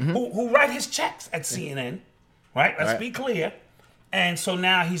Who's, who write his checks at CNN, right? Let's be clear. And so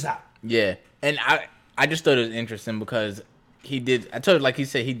now he's out. Yeah, and I just thought it was interesting because he did. I told you, like he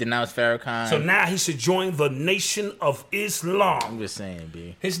said, he denounced Farrakhan. So now he should join the Nation of Islam. I'm just saying,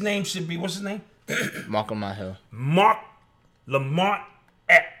 B. His name should be, what's his name? Mark Lamont Hill. Mark Lamont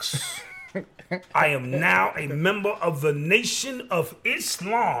X. I am now a member of the Nation of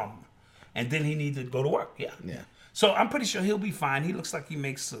Islam. And then he needs to go to work. Yeah. So I'm pretty sure he'll be fine. He looks like he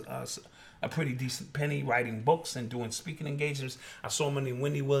makes a pretty decent penny writing books and doing speaking engagements. I saw him in the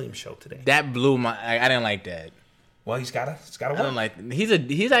Wendy Williams show today. That blew my. I didn't like that. Well, he's gotta work. I don't like.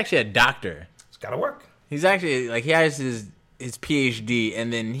 He's actually a doctor. It's gotta work. He's actually like he has his PhD,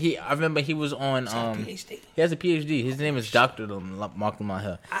 and then I remember he was on. PhD. He has a PhD. His name is Dr. Mark Lamont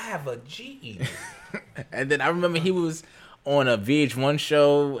Hill. I have a GED. And then I remember he was on a VH1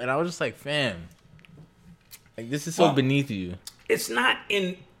 show, and I was just like, fam, like this is so beneath you. It's not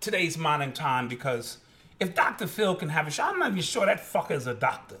in today's modern time because if Dr. Phil can have a show, I'm not even sure that fucker is a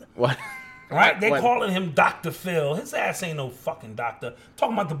doctor. What? Right? They calling him Dr. Phil. His ass ain't no fucking doctor.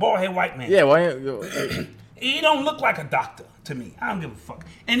 Talking about the bald-headed white man. Yeah, why? He don't look like a doctor to me. I don't give a fuck.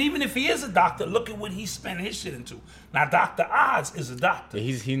 And even if he is a doctor, look at what he's spending his shit into. Now, Dr. Oz is a doctor. Yeah,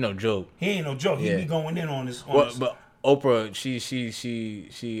 he's no joke. He ain't no joke. He be going in on this. But Oprah,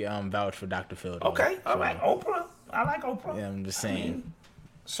 she vouched for Dr. Phil. Though, okay, all right, Oprah. I like Oprah. Yeah, I'm just saying. I mean,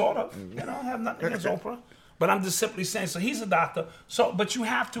 sort of. You know, I have nothing against Oprah. But I'm just simply saying, so he's a doctor. So, but you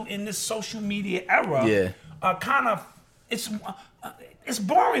have to, in this social media era, kind of, it's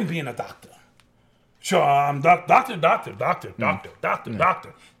boring being a doctor. Sure, I'm doctor.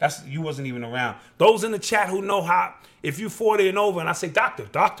 That's, you wasn't even around. Those in the chat who know how, if you 40 and over and I say doctor, you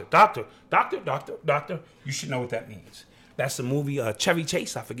should know what that means. That's the movie Chevy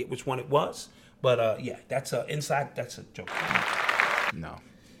Chase. I forget which one it was. But yeah, that's inside, that's a joke. No.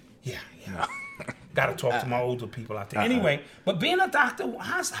 Yeah. No. Gotta talk to my older people out there. Anyway, but being a doctor,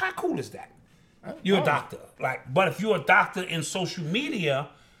 how cool is that? You're a doctor. But if you're a doctor in social media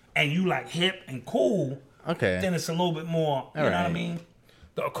and you like hip and cool, then it's a little bit more, you know what I mean?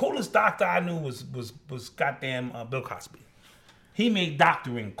 The coolest doctor I knew was goddamn Bill Cosby. He made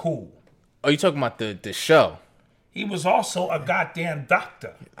doctoring cool. Oh, you talking about the show? He was also a goddamn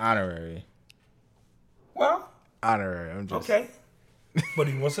doctor. Honorary. Well. Honorary. I'm just... Okay. But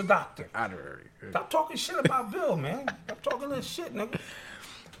he was a doctor. Honorary. Stop talking shit about Bill, man. Stop talking that shit, nigga.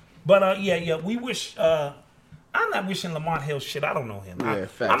 But we wish. I'm not wishing Lamont Hill shit. I don't know him.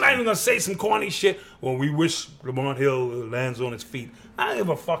 I'm not even gonna say some corny shit. Well, we wish Lamont Hill lands on his feet. I don't give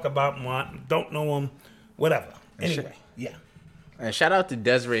a fuck about Lamont. Don't know him. Whatever. Anyway, And shout out to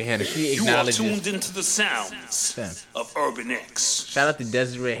Desiree Hannah. She acknowledges. You are tuned into the sounds of Urban X. Shout out to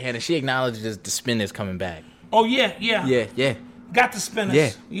Desiree Hannah. She acknowledges the Spinners coming back. Oh yeah. Got the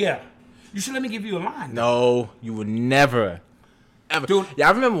Spinners. Yeah. You should let me give you a line. No, you would never, ever. Dude. Yeah,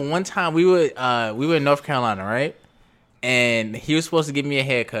 I remember one time we were in North Carolina, right? And he was supposed to give me a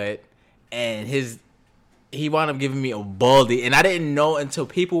haircut, and he wound up giving me a baldy, and I didn't know until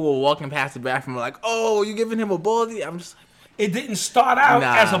people were walking past the bathroom like, "Oh, you giving him a baldy?" I'm just like, it didn't start out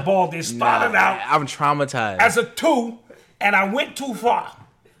as a baldy. It started out. I'm traumatized. As a 2, and I went too far.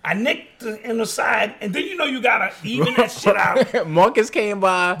 I nicked in the side, and then you gotta even that shit out. Marcus came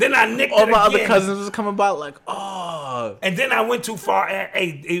by. Then I nicked all it my again. other cousins was coming by like, oh. And then I went too far.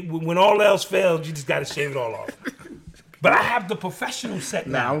 When all else failed, you just gotta shave it all off. But I have the professional set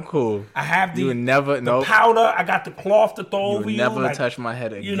now. Nah, I'm cool. I have the, you would never, the powder. I got the cloth to throw over you. Never touch my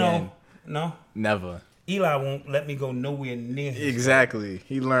head again. You know, no. Never. Eli won't let me go nowhere near him. Exactly.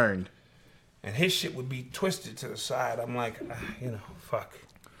 He learned. And his shit would be twisted to the side. I'm like, fuck.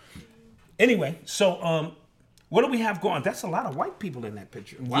 Anyway, so what do we have going? That's a lot of white people in that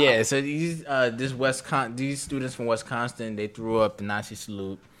picture. Wow. Yeah, so these students from Wisconsin, they threw up the Nazi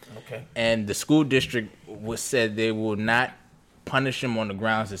salute. Okay. And the school district said they will not punish him on the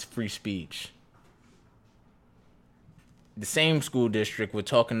grounds as free speech. The same school district were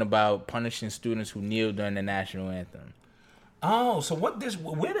talking about punishing students who kneel during the national anthem. Oh, so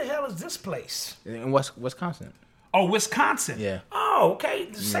where the hell is this place? In Wisconsin. Oh, Wisconsin. Yeah. Oh,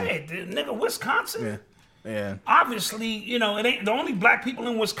 okay. Say it, nigga. Wisconsin. Yeah. Yeah. Obviously, you know, it ain't the only black people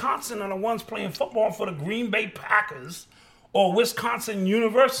in Wisconsin are the ones playing football for the Green Bay Packers or Wisconsin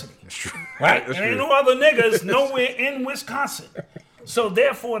University. That's true. Right? There ain't no other niggas nowhere in Wisconsin. So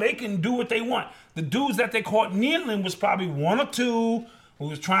therefore, they can do what they want. The dudes that they caught kneeling was probably one or two who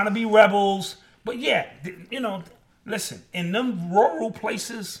was trying to be rebels. But yeah, you know, listen, in them rural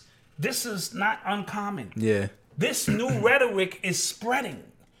places, this is not uncommon. Yeah. This new rhetoric is spreading.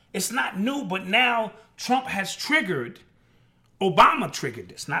 It's not new, but now Trump has triggered. Obama triggered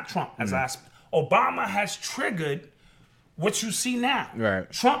this, not Trump. Obama has triggered what you see now. Right.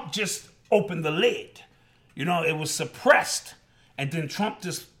 Trump just opened the lid. You know, it was suppressed, and then Trump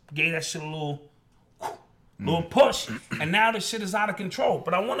just gave that shit a little push, and now this shit is out of control.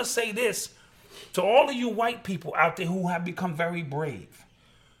 But I want to say this to all of you white people out there who have become very brave.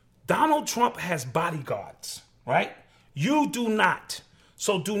 Donald Trump has bodyguards, right? You do not.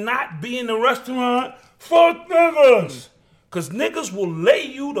 So do not be in the restaurant, fuck niggas. Because niggas will lay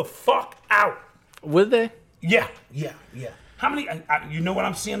you the fuck out. Would they? Yeah. How many, you know what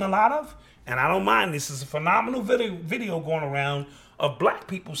I'm seeing a lot of? And I don't mind, this is a phenomenal video going around of black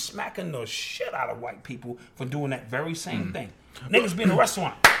people smacking the shit out of white people for doing that very same thing. Niggas be in the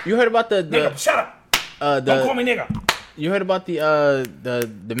restaurant. You heard about the Nigga, shut up. Don't call me nigga. You heard about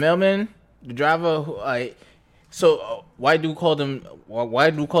the mailman, the driver who white dude called him a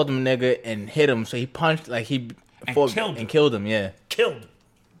nigga and hit him, so he punched and killed him. Yeah, killed him.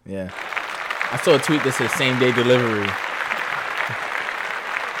 Yeah, I saw a tweet that said same day delivery.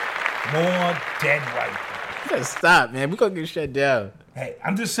 More dead white people. You gotta stop, man. We gonna get shut down. Hey,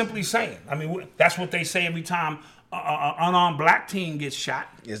 I'm just simply saying. I mean, that's what they say every time an unarmed black teen gets shot.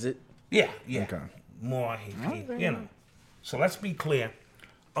 Is it? Yeah. Okay. More, you know. So let's be clear.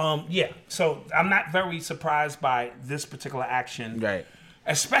 So I'm not very surprised by this particular action. Right.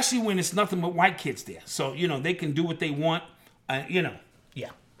 Especially when it's nothing but white kids there. So, you know, they can do what they want. You know,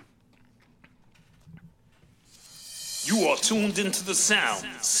 yeah. You are tuned into the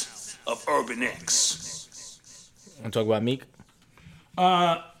sounds of Urban X. Want to talk about Meek?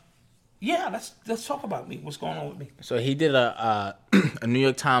 Yeah, let's talk about Meek. What's going on with Meek? So he did a New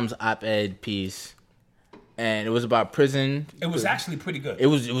York Times op-ed piece, and it was about prison. It was actually pretty good. It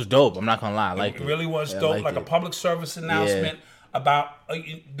was dope. I'm not gonna lie, I liked it. It really was dope, like a public service announcement about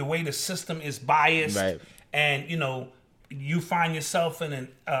the way the system is biased, right. And you know, you find yourself in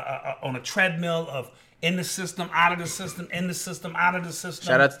on a treadmill of in the system, out of the system, in the system, out of the system.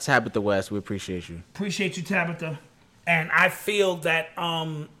 Shout out to Tabitha West. We appreciate you. Appreciate you, Tabitha. And I feel that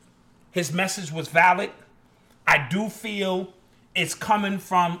his message was valid. I do feel it's coming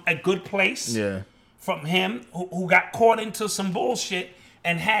from a good place. Yeah. From him, who got caught into some bullshit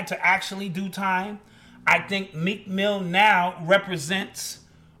and had to actually do time. I think Meek Mill now represents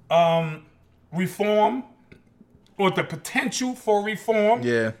reform or the potential for reform.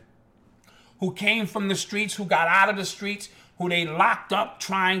 Yeah. Who came from the streets, who got out of the streets, who they locked up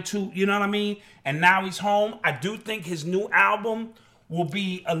trying to, you know what I mean? And now he's home. I do think his new album will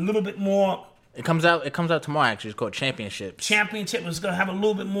be a little bit more... It comes out tomorrow, actually. It's called Championships. Championship is going to have a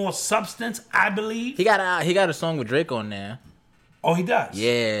little bit more substance, I believe. He got a song with Drake on there. Oh, he does?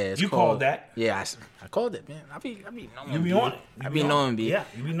 Yeah. You called that? Yeah, I called it, man. I be knowing. You be on it. I be knowing, B. Yeah,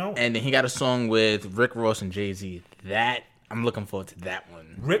 you be knowing. And then he got a song with Rick Ross and Jay-Z. That... I'm looking forward to that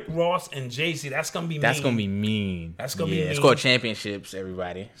one. Rick Ross and Jay-Z. That's gonna be mean. That's gonna be mean. That's gonna be mean. It's called Championships,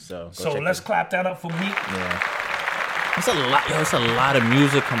 everybody. So let's clap that up for Meek. Yeah. It's a lot. Yo, it's a lot of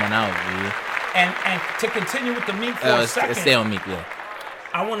music coming out, dude. And to continue with the Meek for a second. Stay on Meek, yeah.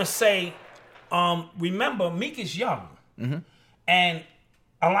 I want to say, remember, Meek is young, and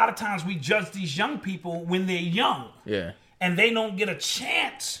a lot of times we judge these young people when they're young, and they don't get a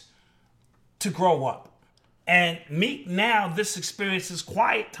chance to grow up. And Meek now, this experience, his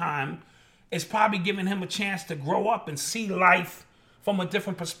quiet time, is probably giving him a chance to grow up and see life from a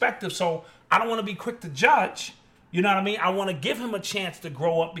different perspective. So I don't want to be quick to judge. You know what I mean? I want to give him a chance to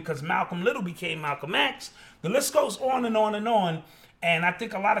grow up because Malcolm Little became Malcolm X. The list goes on and on and on. And I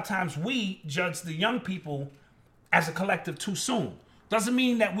think a lot of times we judge the young people as a collective too soon. Doesn't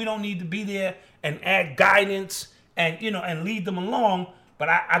mean that we don't need to be there and add guidance and, you know, and lead them along. But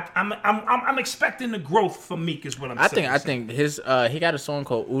I'm expecting the growth from Meek is what I'm saying. I think his he got a song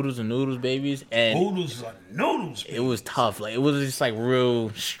called Oodles and Noodles Babies, and Oodles and Noodles Babies. It was tough. Like it was just like real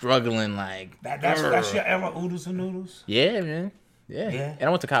struggling. Like that's your era, Oodles and Noodles. Yeah, man. Yeah. And I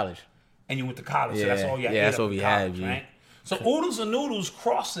went to college. And you went to college, so that's all you had. Yeah, that's what we had, right? So Oodles and Noodles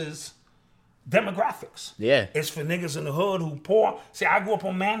crosses demographics. Yeah, it's for niggas in the hood who poor. See, I grew up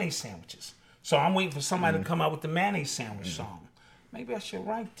on mayonnaise sandwiches, so I'm waiting for somebody to come out with the mayonnaise sandwich song. Maybe I should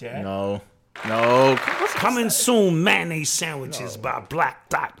write that. No. No. Coming soon, mayonnaise sandwiches by Black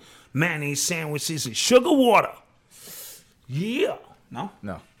Dot. Mayonnaise sandwiches and sugar water. Yeah. No?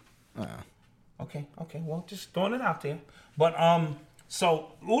 No. Okay. Well, just throwing it out there. But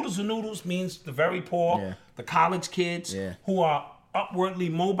so oodles and noodles means the very poor, Yeah. the college kids Yeah. who are upwardly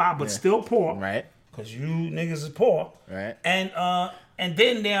mobile but still poor. Right. Because you niggas is poor. Right. And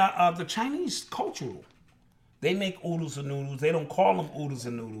then there are the Chinese cultural. They make oodles and noodles. They don't call them oodles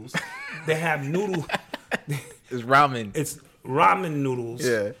and noodles. They have noodle. It's ramen. It's ramen noodles.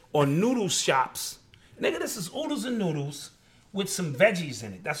 Yeah. Or noodle shops. Nigga, this is oodles and noodles with some veggies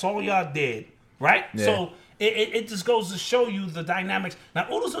in it. That's all y'all did, right? Yeah. So it just goes to show you the dynamics. Now,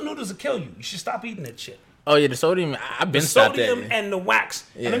 oodles and noodles will kill you. You should stop eating that shit. Oh yeah, the sodium. I've been The stopped sodium at. and the wax.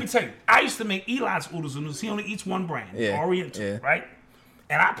 Yeah. And let me tell you, I used to make Eli's oodles and noodles. He only eats one brand, Yeah. Oriental, Yeah. right?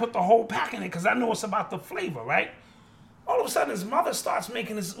 And I put the whole pack in it because I know it's about the flavor, right? All of a sudden, his mother starts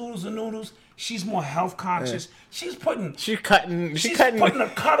making his oodles and noodles. She's more health conscious. She's putting She's cutting. she's putting a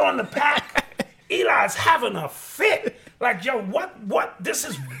cut on the pack. Eli's having a fit. Like, yo, what? This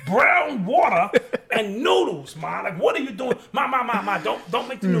is brown water and noodles, ma. Like, what are you doing? Ma, don't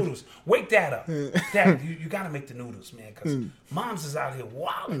make the noodles. Wake Dad up. Dad, you gotta make the noodles, man, because Moms is out here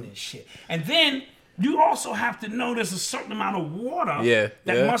wilding and shit. And then you also have to know there's a certain amount of water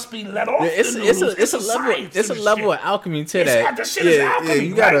that must be let off the noodles. It's a level. science It's to a the level shit. of alchemy to It's that. got- the shit is alchemy,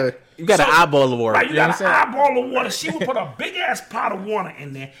 You gotta So- eyeball the water. Right, you know got what an I'm saying? eyeball of water. She would put a big ass pot of water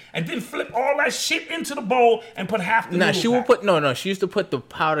in there and then flip all that shit into the bowl and put half the Nah, noodle she would pack. put no. She used to put the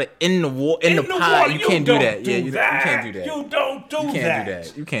powder in the in the pot. water. You can't do don't that. Yeah, you can't do that. You don't do You that. can't do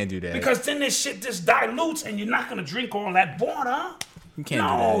that. You can't do that. Because then this shit just dilutes and you're not gonna drink all that water. You can't do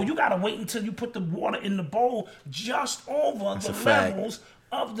No, that. you gotta wait until you put the water in the bowl just over the a fact. levels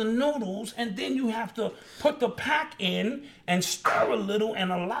of the noodles, and then you have to put the pack in and stir a little and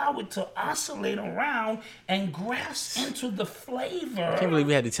allow it to oscillate around and grasp into the flavor. I can't believe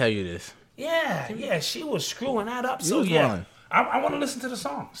we had to tell you this. Yeah, she was screwing that up. So was yeah, wrong. I want to listen to the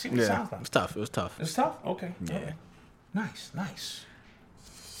song. See what it sounds like. It's tough. It was tough. It's tough. Okay. Yeah. Okay. Nice.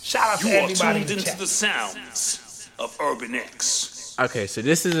 Shout out to You are everybody in tuned the into chat. the sounds of Urban X. Okay, so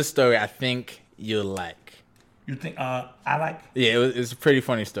this is a story I think you'll like. You think I like? Yeah, it's a pretty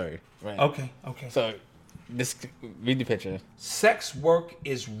funny story. Right. Okay. So, this read the picture. Sex work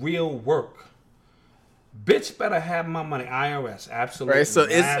is real work. Bitch better have my money. IRS. Absolutely. Right, so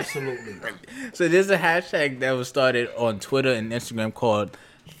it's- absolutely. So there's a hashtag that was started on Twitter and Instagram called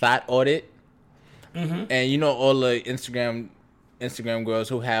Thought Audit, and you know all the Instagram girls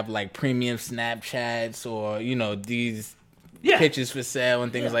who have like premium Snapchats or these Yeah. pictures for sale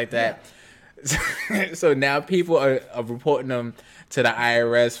and things like that. So now people are reporting them to the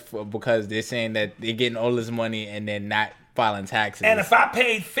IRS because they're saying that they're getting all this money and they're not filing taxes. And if I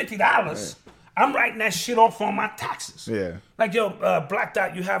paid $50, I'm writing that shit off on my taxes. Yeah. Like, yo, Black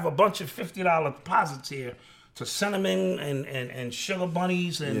Dot, you have a bunch of $50 deposits here to cinnamon and sugar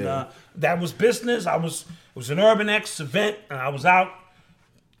bunnies, and that was business. It was an Urban X event, and I was out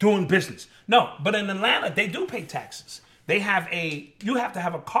doing business. No, but in Atlanta, they do pay taxes. You have to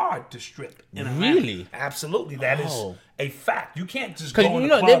have a card to strip in Atlanta. Really? Absolutely. That is Oh. a fact. You can't just go Because in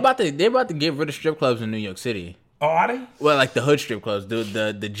the club. they're about to get rid of strip clubs in New York City. Oh, are they? Well, like the hood strip clubs,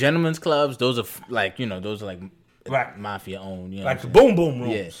 the gentlemen's clubs, those are those are like Right. mafia owned. Like the boom boom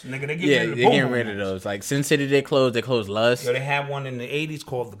rooms. Yeah. Nigga, they get Yeah, rid of the they're boom getting boom rid of rooms. those. Like Sin City, they closed Lust. Yo, they had one in the 80s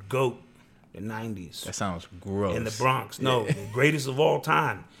called the GOAT, the 90s. That sounds gross. In the Bronx. No, the greatest of all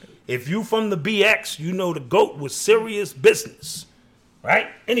time. If you from the BX, you know the GOAT was serious business. Right?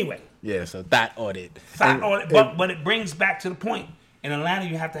 Anyway. Yeah, so that audit. But it brings back to the point. In Atlanta,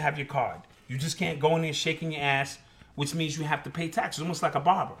 you have to have your card. You just can't go in there shaking your ass, which means you have to pay taxes, almost like a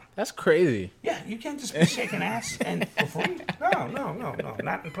barber. That's crazy. Yeah, you can't just be shaking ass and for free. No.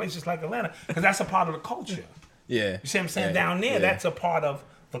 Not in places like Atlanta, because that's a part of the culture. Yeah. You see what I'm saying? Yeah, Down there, yeah. that's a part of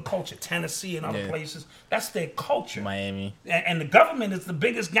the culture. Tennessee and other Yeah. places, that's their culture. Miami. And the government is the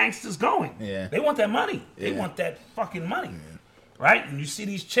biggest gangsters going. Yeah. They want that money. They Yeah. want that fucking money. Right? And you see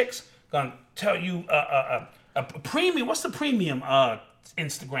these chicks gonna tell you a premium. What's the premium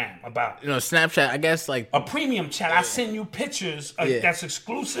Instagram about? Snapchat, I guess, like, A premium chat. I send you pictures Yeah. that's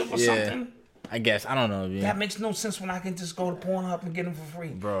exclusive or Yeah. something. I guess, I don't know. Yeah. That makes no sense when I can just go to Pornhub and get them for free.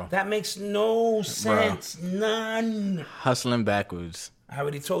 Bro. That makes no sense. None. Hustling backwards. I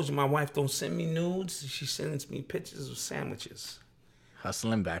already told you my wife don't send me nudes. She sends me pictures of sandwiches.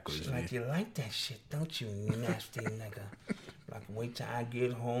 Hustling backwards, She's man. like, you like that shit, don't you, nasty nigga? Like, wait till I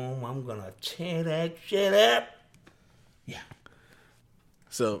get home. I'm gonna tear that shit up. Yeah.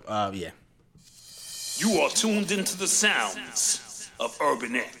 So, yeah. You are tuned into the sounds of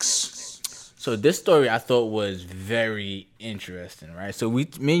Urban X. So this story I thought was very interesting, right? So me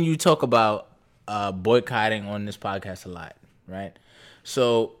and you talk about boycotting on this podcast a lot, right?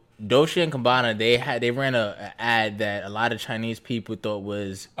 So Dolce and Gabbana, they ran a ad that a lot of Chinese people thought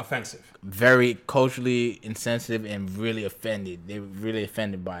was Offensive. very culturally insensitive and really offended. They were really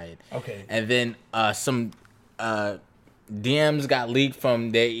offended by it. Okay. And then some DMs got leaked from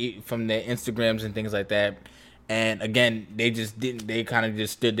their Instagrams and things like that. And again, they just didn't. They kind of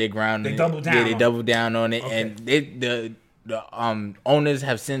just stood their ground. They doubled down. Yeah, they doubled down on it. Okay. And the owners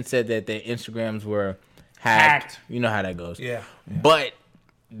have since said that their Instagrams were hacked. You know how that goes. Yeah. But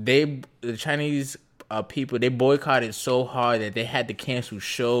the Chinese people, they boycotted so hard that they had to cancel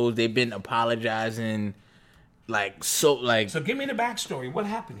shows. They've been apologizing, So give me the backstory. What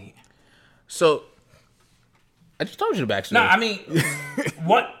happened here? So I just told you the backstory. No, I mean,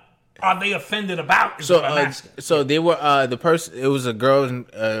 what are they offended about? Is what I'm asking. So they were the person. It was a girl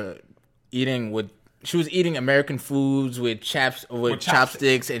eating with. She was eating American foods with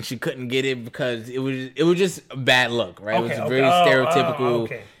chopsticks, and she couldn't get it because it was just a bad look, right? It was very stereotypical.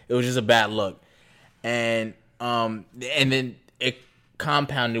 Okay. It was just a bad look, and then it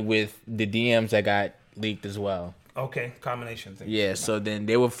compounded with the DMs that got leaked as well. Okay, combination thing. Yeah, so then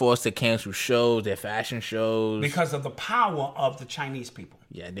they were forced to cancel shows, their fashion shows, Because of the power of the Chinese people.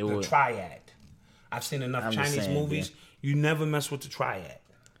 Yeah, they the were triad. I've seen enough I'm just Chinese saying, movies. You never mess with the triad.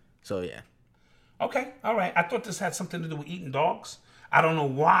 So yeah. Okay, all right. I thought this had something to do with eating dogs. I don't know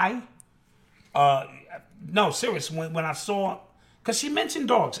why. No, serious. When I saw, because she mentioned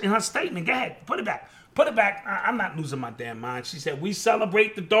dogs in her statement. Go ahead, put it back. Put it back. I'm not losing my damn mind. She said, we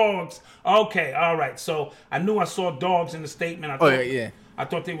celebrate the dogs. Okay, all right. So I knew I saw dogs in the statement. I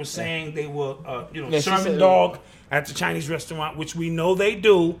thought they were saying they were, serving dog at the Chinese restaurant, which we know they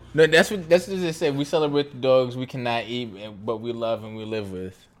do. No, that's what they said. We celebrate the dogs we cannot eat, but we love and we live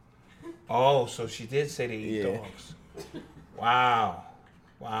with. Oh, so she did say they eat dogs. Wow.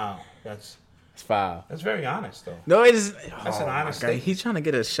 That's foul. That's very honest, though. No, it is. That's an honest statement. He's trying to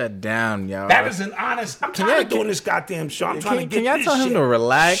get us shut down, y'all. That is an honest. I'm tired of doing this goddamn show. I'm trying to get Can y'all this tell him shit to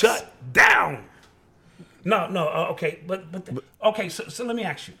relax? Shut down. No. Okay, okay. So let me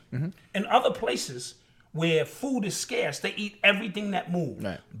ask you. Mm-hmm. In other places where food is scarce, they eat everything that moves.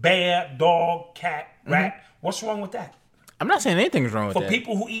 Right. Bear, dog, cat, rat. What's wrong with that? I'm not saying anything's wrong with that. For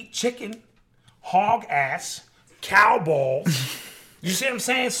people who eat chicken, hog ass, cow balls. You see what I'm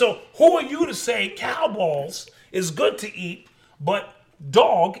saying? So who are you to say cow balls is good to eat, but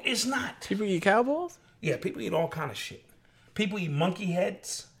dog is not? People eat cow balls? Yeah, people eat all kind of shit. People eat monkey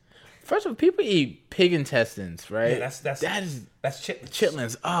heads. First of all, people eat pig intestines, right? Yeah, that's chitlins.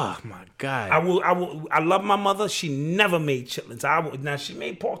 Chitlins. Oh my god. I love my mother. She never made chitlins. Now she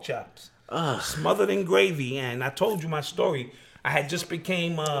made pork chops. Smothered in gravy, and I told you my story. I had just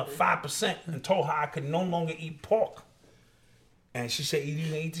became 5% and told her I could no longer eat pork. And she said,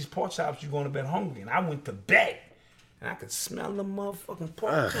 you eat these pork chops, you're going to bed hungry. And I went to bed, and I could smell the motherfucking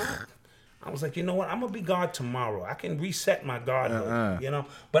pork chop. I was like, you know what? I'm going to be God tomorrow. I can reset my godhood, you know?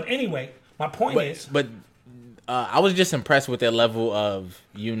 But anyway, my point is... But I was just impressed with their level of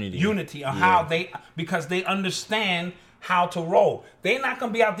unity. Unity, of how because they understand how to roll. They're not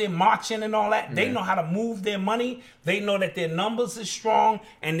going to be out there marching and all that. They know how to move their money. They know that their numbers is strong,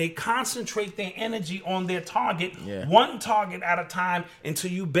 and they concentrate their energy on their target, one target at a time,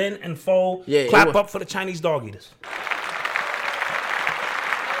 until you bend and fold. Clap up for the Chinese dog eaters.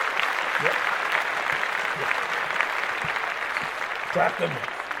 Clap them up.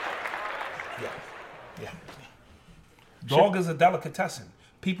 Yeah. Dog is a delicatessen.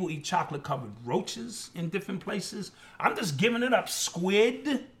 People eat chocolate-covered roaches in different places. I'm just giving it up.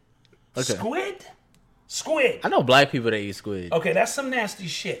 Squid. Okay. Squid. I know black people that eat squid. Okay, that's some nasty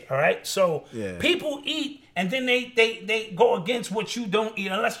shit, all right? So people eat, and then they go against what you don't eat.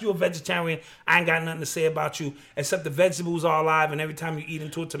 Unless you're a vegetarian, I ain't got nothing to say about you, except the vegetables are alive, and every time you eat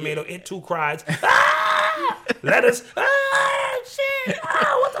into a tomato, it too cries. Lettuce. Shit.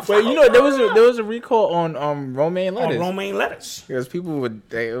 What the fuck? Wait, you know there was a recall on romaine lettuce. On romaine lettuce. Because people would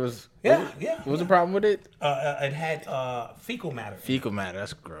it was yeah. What was the problem with it? It had fecal matter. Fecal matter.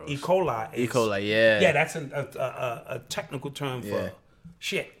 That's gross. E. coli. E. coli. Yeah. Yeah, that's a technical term for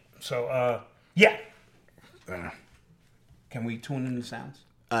shit. So yeah. Can we tune in the sounds?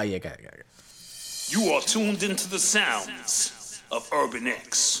 Yeah, got it. You are tuned into the sounds of Urban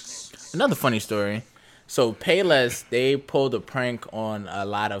X. Another funny story. So Payless, they pulled a prank on a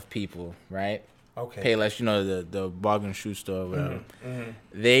lot of people, right? Okay. Payless, you know, the bargain shoe store or whatever. Mm-hmm.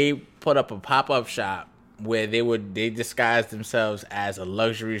 They put up a pop-up shop where they disguised themselves as a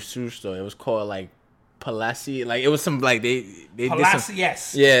luxury shoe store. It was called like Palassi, like it was some like they did Palassi, some,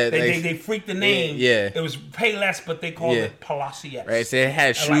 yes. yeah, They freaked the name. Yeah. It was Payless, but they called it Palassi, yes. Right, so they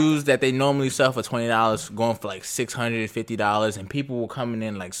had shoes that they normally sell for $20 going for like $650, and people were coming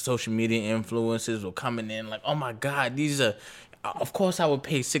in, like social media influencers were coming in like, oh my God, these are, of course I would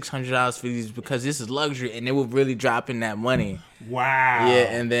pay $600 for these because this is luxury, and they were really dropping that money. Wow.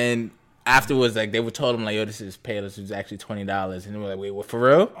 Yeah, and then afterwards, like they were told them like, yo, this is Payless, it was actually $20, and they were like, wait, what, for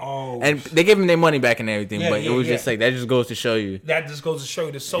real? Oh. And they gave them their money back and everything, Yeah, but it was yeah. just like, that just goes to show you. That just goes to show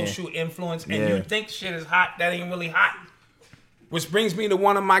you the social influence, and you think shit is hot, that ain't really hot. Which brings me to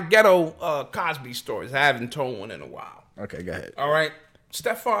one of my ghetto Cosby stories. I haven't told one in a while. Okay, go ahead. All right.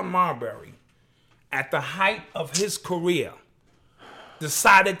 Stephon Marbury, at the height of his career,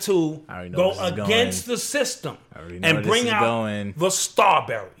 decided to I already know go where this is against going. the system already know where and this bring is out going. the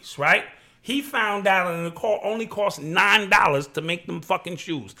Starberries, right? He found out that it only cost $9 to make them fucking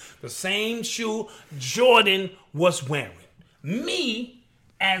shoes. The same shoe Jordan was wearing. Me,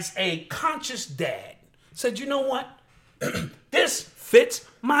 as a conscious dad, said, you know what? This fits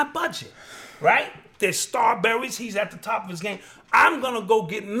my budget, right? There's Starberries. He's at the top of his game. I'm going to go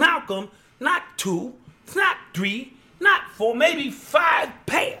get Malcolm, not 2, not 3, not 4, maybe 5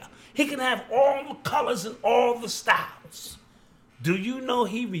 pair. He can have all the colors and all the styles. Do you know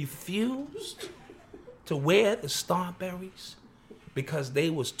he refused to wear the Starberries because they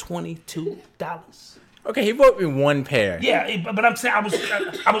was $22? Okay, he bought me one pair. Yeah, but I'm saying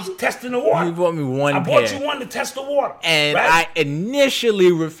I was testing the water. He bought me one I pair. bought you one to test the water. And right? I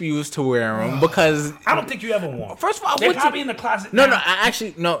initially refused to wear them because I don't think you ever wore them. First of all, they're probably in the closet. No, now. I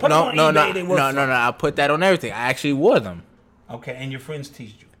actually no. Put them on eBay, they work for me. I put that on everything. I actually wore them. Okay, and your friends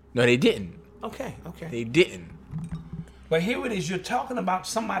teased you. No, they didn't. Okay. They didn't. But here it is. You're talking about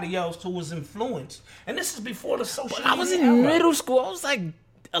somebody else who was influenced, and this is before the social media. I was in era. middle school. I was like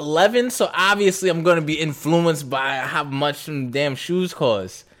 11, so obviously I'm gonna be influenced by how much some damn shoes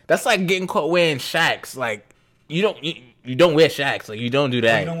cost. That's like getting caught wearing Shaqs. Like you don't wear Shaqs. Like you don't do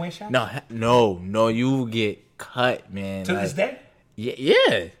that. Oh, you don't wear Shaqs? No. You get cut, man. To like, this day.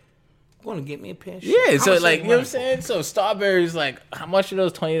 Yeah. Going to get me a pair of shoes. Yeah, How so much like, they you know what I'm run for? saying? So Starberries, like, how much are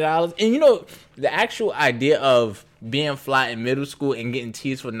those $20? And you know, the actual idea of being fly in middle school and getting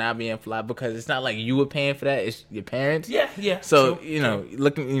teased for not being fly, because it's not like you were paying for that, it's your parents. Yeah. So, true, you know, true.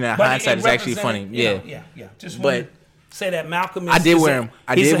 looking, But hindsight it is actually funny. represented, Yeah. Yeah. Just But- wanted to say that Malcolm is I did wear them.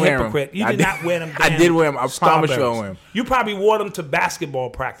 He's a hypocrite. You I did did- not wear them. I damn did wear them. I promise you I Starberries. wore them. You probably wore them to basketball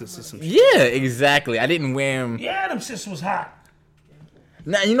practice or some shit. Yeah, exactly. I didn't wear them. Yeah, them shits was hot.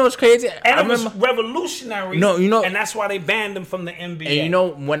 Now, you know what's crazy? And I it was remember, revolutionary. No, you know- and that's why they banned them from the NBA. and you know,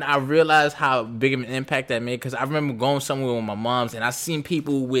 when I realized how big of an impact that made, because I remember going somewhere with my mom's and I seen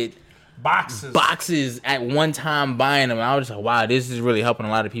people with boxes at one time buying them. And I was just like, wow, this is really helping a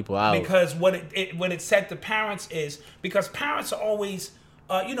lot of people out. Because what it said to parents is, because parents are always,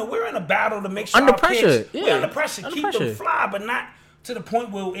 we're in a battle to make sure Under our pressure, kids, yeah. we're under pressure, Under keep pressure. them fly, but not to the point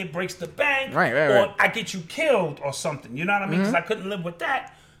where it breaks the bank, Right, or right. I get you killed or something. You know what I mean? Because I couldn't live with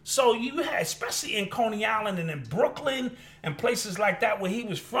that. So you had, especially in Coney Island and in Brooklyn and places like that where he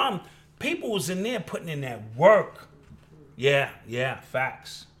was from, people was in there putting in that work. Yeah,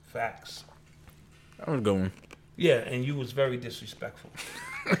 facts. That was a good one. Yeah, and you was very disrespectful.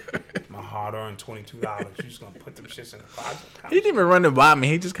 My hard-earned $22. You just gonna put them shits in the closet? He didn't even run it by me.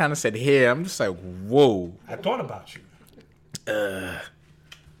 He just kind of said, here. I'm just like, whoa. I thought about you.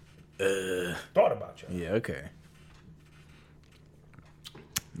 Thought about you. Yeah, okay.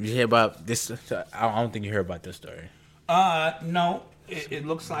 You hear about this? I don't think you heard about this story. No. It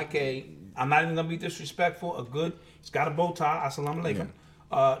looks like I'm not even gonna be disrespectful. He's got a bow tie. Assalamu alaikum.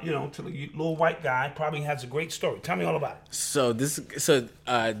 To the little white guy. Probably has a great story. Tell me all about it. So this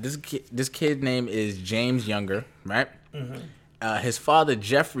kid name is James Younger, right? Mm-hmm. His father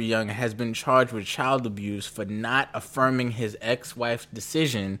Jeffrey Young has been charged with child abuse for not affirming his ex-wife's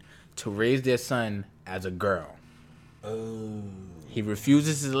decision to raise their son as a girl. Oh. He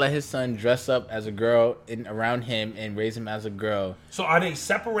refuses to let his son dress up as a girl around him and raise him as a girl. So are they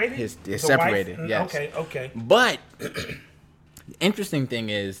separated? They're The separated. wife? Yes. Okay. But the interesting thing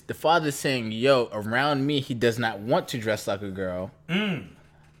is the father's saying, "Yo, around me, he does not want to dress like a girl,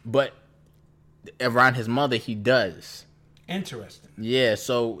 but around his mother, he does." Interesting. Yeah.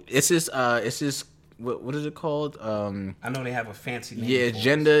 So it's this. What is it called? I know they have a fancy name. Yeah, for it.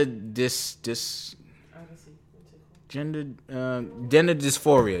 gender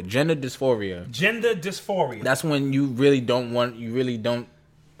dysphoria. Gender dysphoria. Gender dysphoria. That's when you really don't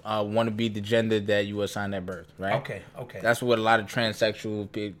want to be the gender that you assigned at birth, right? Okay. That's what a lot of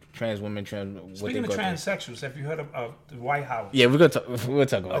transsexual, trans women, Speaking of transsexuals, have you heard of the White House? Yeah, we'll talk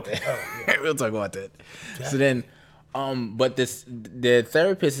about that. Oh, yeah. We'll talk about that. Yeah. So then, but the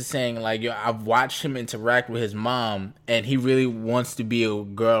therapist is saying like, yo, I've watched him interact with his mom, and he really wants to be a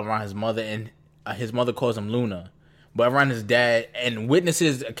girl around his mother, and his mother calls him Luna. But around his dad, and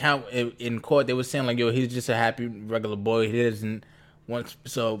witnesses account in court, they were saying like, yo, he's just a happy regular boy. He doesn't want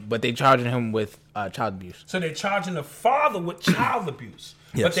but they charging him with child abuse. So they're charging the father with child abuse,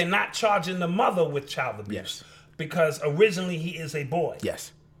 yes. But they're not charging the mother with child abuse, yes. Because originally he is a boy.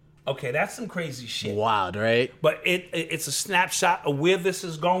 Yes. Okay, that's some crazy shit. Wild, right? But it's a snapshot of where this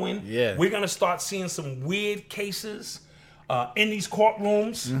is going. Yeah, we're gonna start seeing some weird cases. In these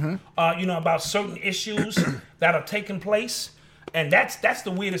courtrooms, about certain issues that are taking place, and that's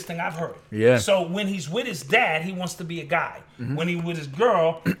the weirdest thing I've heard. Yeah. So when he's with his dad, he wants to be a guy. Mm-hmm. When he's with his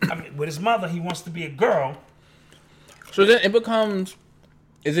girl, with his mother, he wants to be a girl. So then it becomes,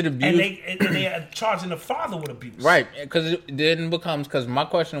 is it abuse? And they are charging the father with abuse. Right, because it then becomes, because my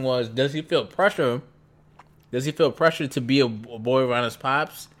question was, does he feel pressure? Does he feel pressure to be a boy around his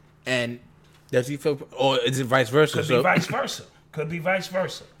pops? And does he feel, or is it vice versa? Could be vice versa. Could be vice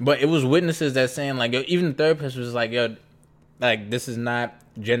versa. But it was witnesses that saying like, yo, even the therapist was like, yo, like this is not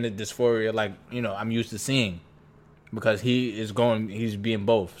gender dysphoria, like, I'm used to seeing, because he's being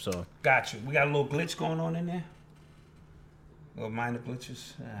both. So got you. We got a little glitch going on in there. Little minor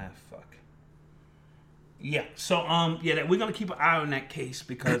glitches. Fuck. Yeah. So we're gonna keep an eye on that case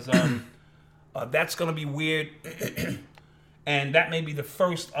because that's gonna be weird. And that may be the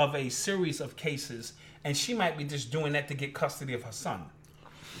first of a series of cases. And she might be just doing that to get custody of her son.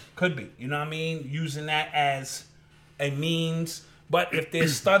 Could be. You know what I mean? Using that as a means. But if they're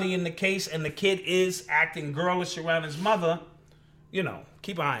studying the case and the kid is acting girlish around his mother,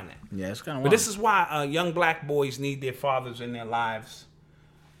 keep an eye on that. Yeah, it's kind of But this is why young black boys need their fathers in their lives.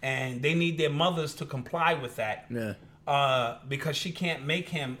 And they need their mothers to comply with that. Yeah. Because she can't make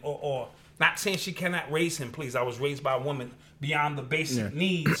him, or not saying she cannot raise him, please. I was raised by a woman beyond the basic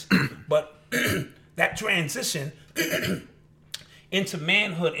needs. But that transition into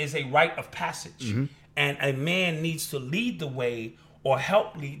manhood is a rite of passage. Mm-hmm. And a man needs to lead the way or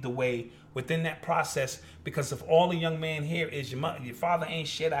help lead the way within that process. Because if all the young man here is your father ain't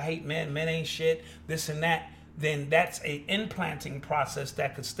shit, I hate men ain't shit, this and that, then that's a implanting process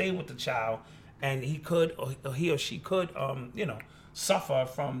that could stay with the child. And he could, or he or she could, suffer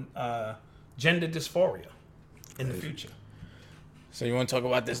from gender dysphoria in the future. So you want to talk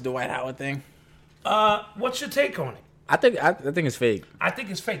about this Dwight Howard thing? What's your take on it? I think it's fake. I think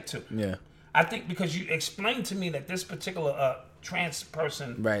it's fake too. Yeah. I think because you explained to me that this particular trans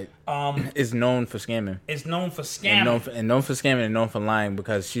person, right, is known for scamming. Is known for scamming. And known for scamming and known for lying,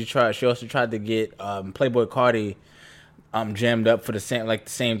 because she also tried to get Playboy Cardi jammed up for the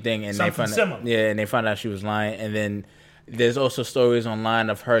same thing, and something similar. And they found out she was lying. And then there's also stories online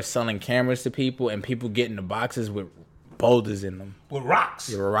of her selling cameras to people, and people getting the boxes with boulders in them. With rocks.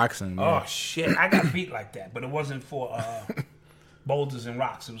 Yeah, with rocks in them. Oh shit! I got beat like that, but it wasn't for boulders and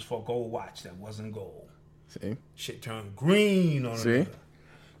rocks. It was for a gold watch that wasn't gold. See, shit turned green on it.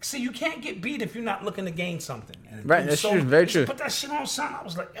 See, you can't get beat if you're not looking to gain something. And right, that's true. Very true. Put that shit on, son. I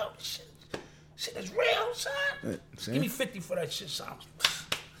was like, yo, shit is real, son. Give me 50 for that shit, son.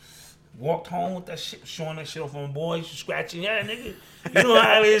 Walked home with that shit, showing that shit off on boys, scratching. Yeah, nigga, you know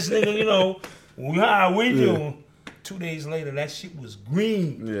how it is, nigga. How we do. 2 days later, that shit was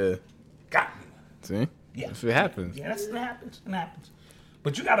green. Yeah, got me. See, yeah, that's what happens. Yeah, that's what happens. It happens.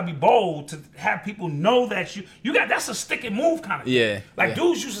 But you got to be bold to have people know that you got. That's a stick and move kind of thing. Yeah. Like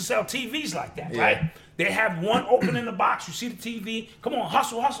dudes used to sell TVs like that, right? They have one open in the box. You see the TV. Come on,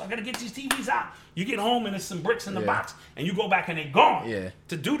 hustle. I got to get these TVs out. You get home and there's some bricks in the box, and you go back and they're gone. Yeah.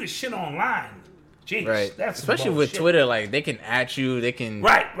 To do this shit online, jeez, right? That's especially with Twitter, like they can at you, they can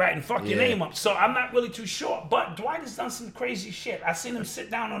right, and fuck your name up. So I'm not really too sure. But Dwight has done some crazy shit. I seen him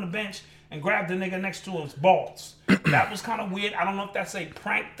sit down on the bench and grab the nigga next to his balls. That was kind of weird. I don't know if that's a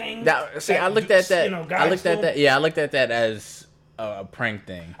prank thing. I looked at that. I looked at that. Yeah, I looked at that as a prank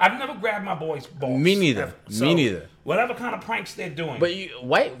thing. I've never grabbed my boy's balls. Me neither. Me neither. Whatever kind of pranks they're doing. But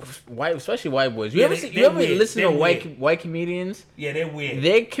white, especially white boys. You ever listen to white comedians? Yeah, they're weird.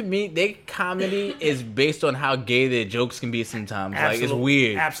 Their comedy is based on how gay their jokes can be sometimes. Absolutely. Like it's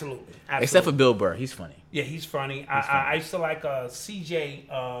weird. Absolutely. Except for Bill Burr, he's funny. Yeah, he's funny. I used to like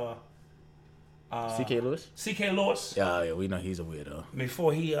CJ. C.K. Lewis? C.K. Lewis. Yeah, we know he's a weirdo.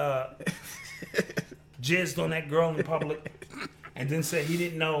 Before he jizzed on that girl in public and then said he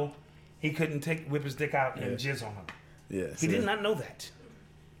didn't know he couldn't whip his dick out and jizz on her. Yeah, he did not know that.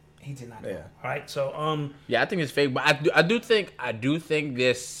 He did not know. Yeah. All right. So Yeah, I think it's fake, but I do think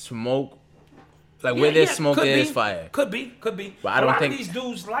there's smoke. Like where there's smoke, could there's be. fire. Could be. But I a don't lot think- of these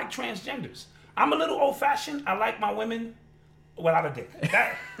dudes like transgenders. I'm a little old fashioned. I like my women without a dick.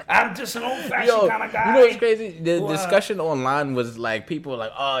 I'm just an old fashioned kind of guy. You know what's crazy? The who, discussion online was like people were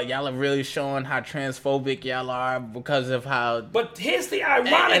like, "Oh, y'all are really showing how transphobic y'all are because of how." But here's the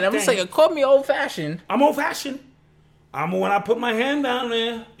ironic and I'm thing. saying, call me old fashioned. I'm old fashioned. I'm when I put my hand down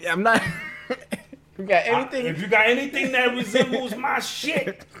there. I'm not. You got anything? If you got anything that resembles my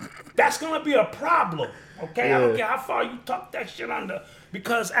shit, that's gonna be a problem. Okay, I don't care how far you tuck that shit under,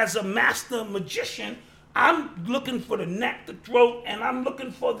 because as a master magician, I'm looking for the neck, the throat, and I'm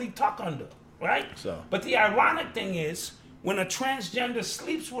looking for the tuck under, right? So. But the ironic thing is, when a transgender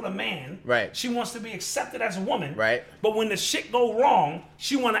sleeps with a man, Right. she wants to be accepted as a woman, Right. But when the shit go wrong,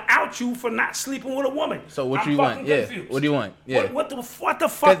 she want to out you for not sleeping with a woman. So what I'm you want? fucking Yeah. confused. What do you want? Yeah. What the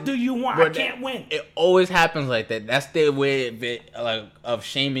fuck do you want? Bro, I can't win. It always happens like that. That's their way of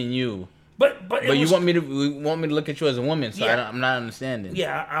shaming you. But But you want me to look at you as a woman, so Yeah. I'm not understanding.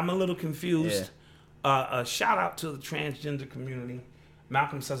 Yeah, I'm a little confused. Shout out to the transgender community.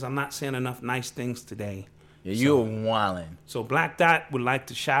 Malcolm says, I'm not saying enough nice things today. Yeah, you're wildin'. So Black Dot would like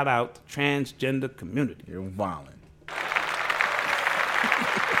to shout out the transgender community. You're wildin'.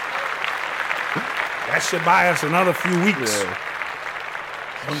 That should buy us another few weeks.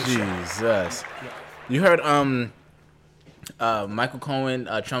 Jesus. You heard Michael Cohen,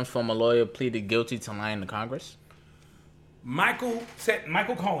 Trump's former lawyer, pleaded guilty to lying to Congress? Michael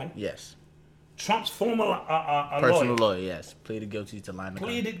Cohen, Yes. Trump's former Personal lawyer, lawyer, yes. Pleaded guilty to lying to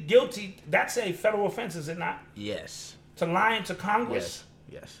Congress. pleaded guilty. That's a federal offense, is it not? Yes. To lying to Congress?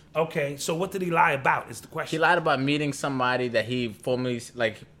 Yes. Okay, so what did he lie about is the He question. lied about meeting somebody that he formerly,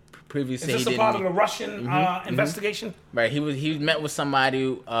 previously Is this he a part of didn't. the Russian investigation? Right. He met with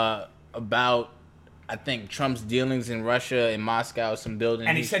somebody about, I think, Trump's dealings in Russia, in Moscow, some building.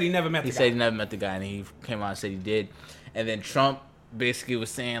 And he said he never met the He guy. said he never met the guy, and he came out and said he did. And then Trump basically was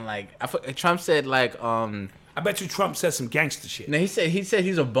saying Trump said I bet you Trump said some gangster shit. no, he said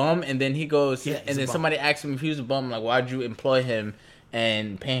he's a bum, and then he goes, Yeah, he's and a then bum. somebody asked him if he was a bum, like, why'd you employ him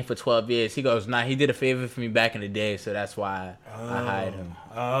and pay him for 12 years? He goes, nah, he did a favor for me back in the day, so that's why I hired him.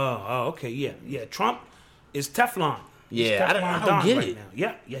 Oh, okay, yeah. Trump is Teflon. He's Yeah, I Teflon don't Don get right it.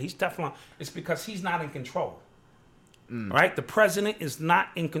 now. Yeah, he's Teflon. It's because he's not in control. Mm. Right? The president is not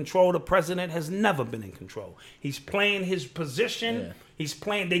in control. The president has never been in control. He's playing his position. Yeah. He's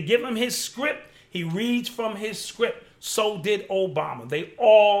playing. They give him his script. He reads from his script. So did Obama. They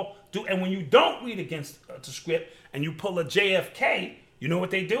all do. And when you don't read against the script and you pull a JFK, you know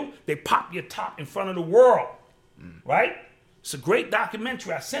what they do? They pop your top in front of the world. Right? It's a great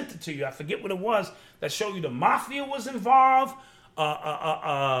documentary. I sent it to you. I forget what it was that showed you the mafia was involved.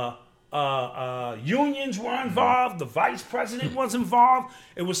 Unions were involved. The vice president was involved.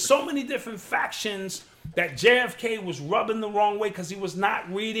 It was so many different factions that JFK was rubbing the wrong way because he was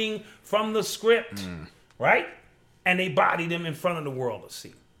not reading from the script, right? And they bodied him in front of the world to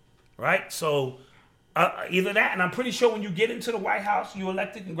see, right? So either that, and I'm pretty sure when you get into the White House, you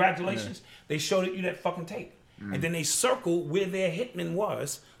elected, congratulations, they showed you that fucking tape. And then they circle where their hitman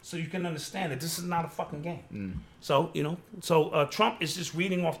was so you can understand that this is not a fucking game. So, Trump is just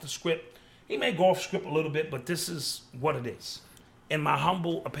reading off the script. He may go off script a little bit, but this is what it is, in my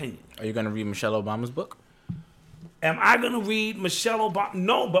humble opinion. Are you going to read Michelle Obama's book? Am I going to read Michelle Obama?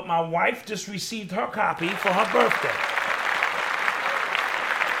 No, but my wife just received her copy for her birthday.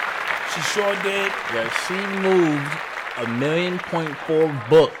 She sure did. Yeah, she moved 1.4 million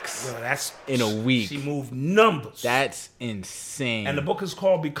books Yo, that's in a week. She moved numbers. That's insane. And the book is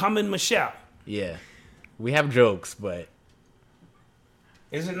called Becoming Michelle. Yeah. We have jokes, but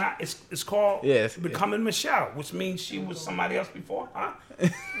Is it not? It's called Yes. Becoming Michelle, which means she was somebody else before, huh?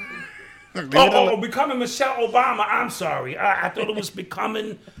 Becoming Michelle Obama. I'm sorry. I thought it was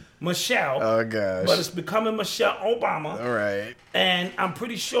Becoming Michelle. Oh, gosh. But it's Becoming Michelle Obama. all right. And I'm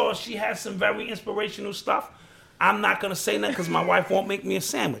pretty sure she has some very inspirational stuff. I'm not going to say nothing because my wife won't make me a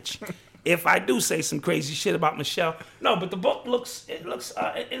sandwich if I do say some crazy shit about Michelle. No, but the book looks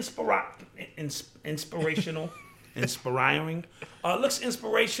inspirational. Inspiring. Looks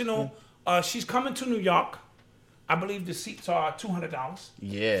inspirational. She's coming to New York. I believe the seats are $200.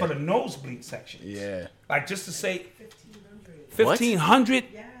 Yeah. For the nosebleed section. Yeah. Like just to say What? $1,500.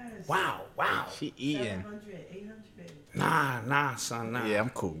 Yes. Wow. She eating. 700, 800. Nah, son, nah. Yeah, I'm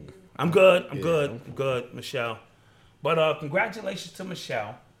cool. I'm good. I'm good, Michelle. But congratulations to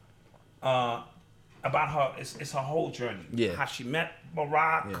Michelle about her. It's her whole journey. Yeah. How she met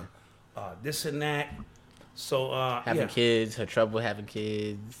Barack. This and that. So having kids, her trouble having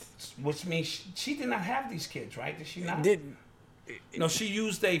kids. Which means she did not have these kids, right? Did she not? No, she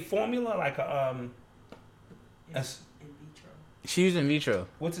used a formula like a in vitro. She used in vitro.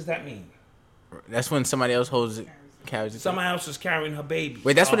 What does that mean? That's when somebody else carries it. Somebody else is carrying her baby.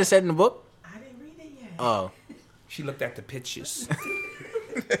 Wait, that's what it said in the book? I didn't read it yet. Oh. She looked at the pictures.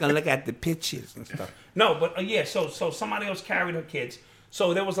 Gonna look at the pictures and stuff. No, but so somebody else carried her kids.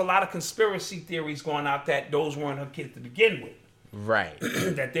 So there was a lot of conspiracy theories going out that those weren't her kids to begin with. Right.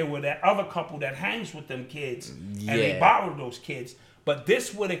 That they were that other couple that hangs with them kids and they borrowed those kids. But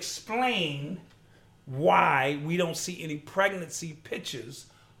this would explain why we don't see any pregnancy pictures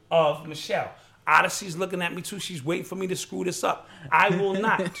of Michelle. Odyssey's looking at me too. She's waiting for me to screw this up. I will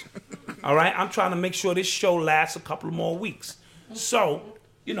not. All right? I'm trying to make sure this show lasts a couple more weeks. So,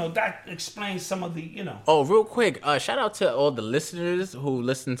 that explains some of the, Oh, real quick, shout out to all the listeners who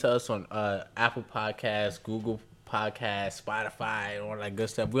listen to us on Apple Podcasts, Google Podcasts, Spotify, and all that good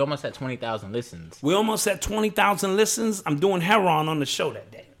stuff. We almost had 20,000 listens. We almost had 20,000 listens. I'm doing heroin on the show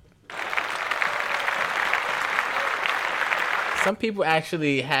that day. Some people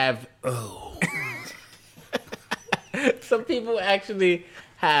actually have... Some people actually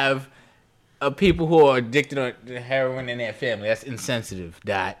have... people who are addicted to heroin in their family. That's insensitive,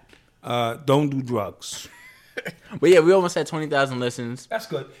 Dot. Don't do drugs. But yeah, we almost had 20,000 listens. That's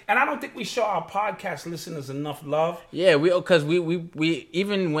good. And I don't think we show our podcast listeners enough love. Yeah, because we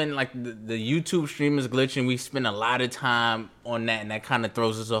even when like the YouTube stream is glitching, we spend a lot of time on that, and that kind of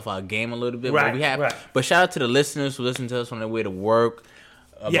throws us off our game a little bit. Right, But shout out to the listeners who listen to us on their way to work,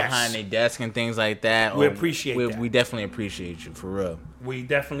 behind their desk and things like that. We appreciate that. We definitely appreciate you, for real. We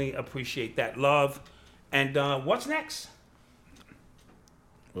definitely appreciate that love. And what's next?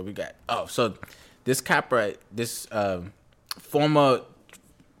 What we got? Oh, so this cop, right, this former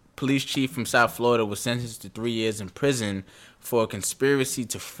police chief from South Florida was sentenced to 3 years in prison for a conspiracy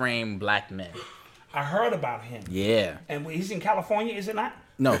to frame black men. I heard about him. Yeah. And he's in California, is it not?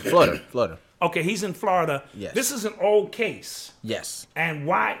 No, Florida. Okay, he's in Florida. Yes. This is an old case. Yes. And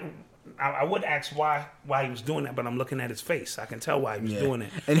why? I would ask why he was doing that, but I'm looking at his face. I can tell why he was doing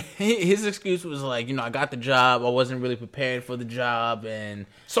it. And his excuse was like, I got the job. I wasn't really prepared for the job, and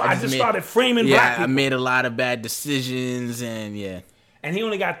so I just started framing black people. I made a lot of bad decisions, and And he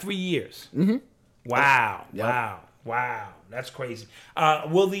only got 3 years. Mm-hmm. Wow! Yep. Wow! That's crazy.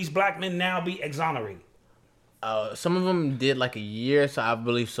 Will these black men now be exonerated? Some of them did like a year, so I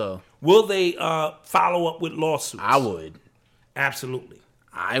believe so. Will they follow up with lawsuits? I would. Absolutely.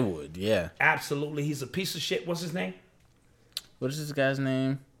 I would, yeah. Absolutely. He's a piece of shit. What's his name? What is this guy's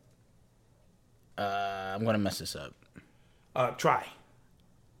name? I'm going to mess this up. Try.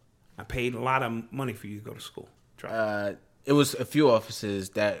 I paid a lot of money for you to go to school. Try. It was a few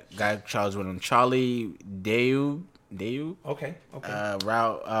officers that got charged with him. Charlie Deu. Okay.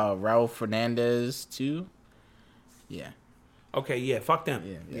 Raul Fernandez, too. Yeah. Okay, yeah. Fuck them.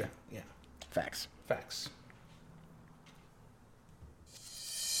 Yeah. Facts.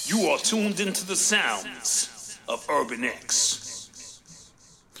 You are tuned into the sounds of Urban X.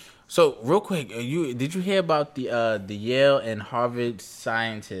 So, real quick, did you hear about the Yale and Harvard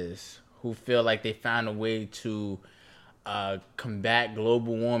scientists who feel like they found a way to combat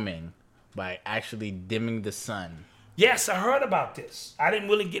global warming by actually dimming the sun? Yes, I heard about this. I didn't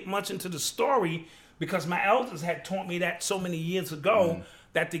really get much into the story because my elders had taught me that so many years ago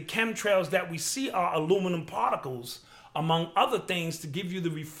that the chemtrails that we see are aluminum particles, among other things, to give you the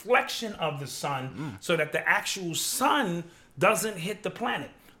reflection of the sun so that the actual sun doesn't hit the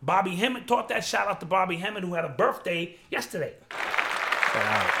planet. Bobby Hemmett taught that. Shout out to Bobby Hemmett, who had a birthday yesterday.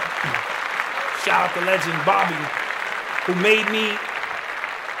 Shout out to legend Bobby, who made me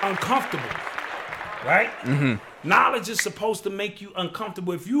uncomfortable, right? Mm-hmm. Knowledge is supposed to make you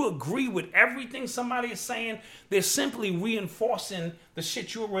uncomfortable. If you agree with everything somebody is saying, they're simply reinforcing the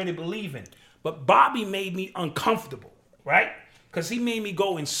shit you already believe in. But Bobby made me uncomfortable, right? Because he made me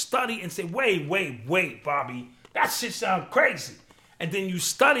go and study and say, wait, Bobby, that shit sounds crazy. And then you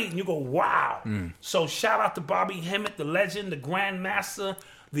study and you go, wow. So shout out to Bobby Hemmett, the legend, the Grand Master,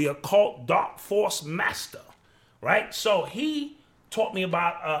 the occult dark force master, right? So he taught me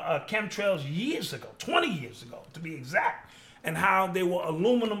about chemtrails years ago, 20 years ago to be exact, and how they were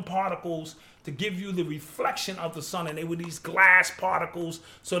aluminum particles to give you the reflection of the sun. And they were these glass particles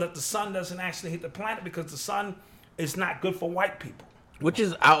so that the sun doesn't actually hit the planet because the sun is not good for white people. Which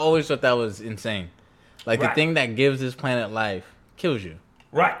is, I always thought that was insane. Like Right. the thing that gives this planet life kills you.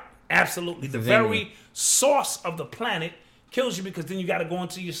 Right, absolutely. The Exactly. very source of the planet kills you because then you got to go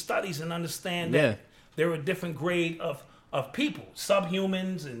into your studies and understand that there are a different grade of of people,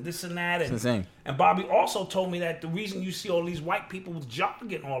 subhumans and this and that. And, insane. and Bobby also told me that the reason you see all these white people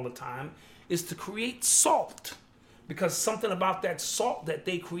jogging all the time is to create salt. Because something about that salt that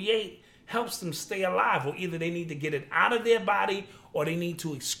they create helps them stay alive. Or either they need to get it out of their body or they need to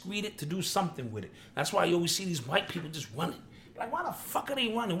excrete it to do something with it. That's why you always see these white people just running. Like, why the fuck are they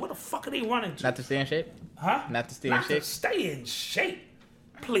running? Where the fuck are they running to? Not to stay in shape? Huh? Not to stay in shape? To stay in shape.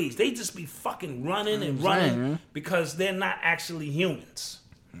 Please, they just be fucking running and I'm running saying, because they're not actually humans.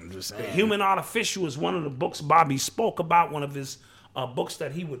 I'm just The saying. Human Artificial is one of the books Bobby spoke about, one of his books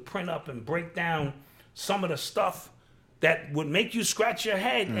that he would print up and break down some of the stuff that would make you scratch your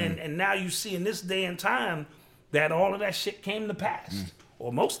head. And now you see in this day and time that all of that shit came to pass.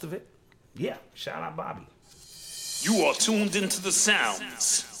 Or most of it. Yeah, shout out Bobby. You are tuned into the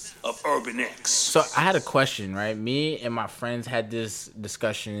sounds of Urban X. So I had a question, right? Me and my friends had this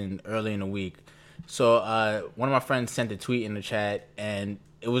discussion early in the week. So one of my friends sent a tweet in the chat, and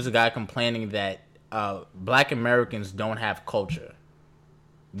it was a guy complaining that Black Americans don't have culture.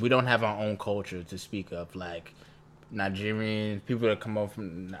 We don't have our own culture to speak of, like Nigerians, people that come up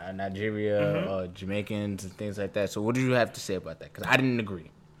from Nigeria, or Jamaicans and things like that. So what did you have to say about that? Because I didn't agree.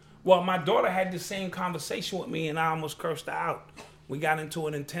 Well, my daughter had the same conversation with me, and I almost cursed her out. We got into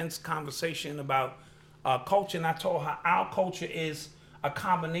an intense conversation about culture, and I told her our culture is a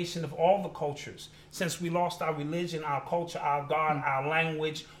combination of all the cultures. Since we lost our religion, our culture, our God, our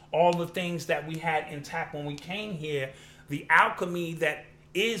language, all the things that we had intact when we came here, the alchemy that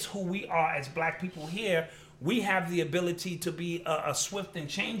is who we are as Black people here, we have the ability to be a swift and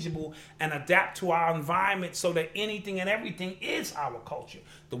changeable and adapt to our environment so that anything and everything is our culture.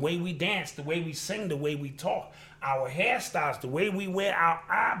 The way we dance, the way we sing, the way we talk, our hairstyles, the way we wear our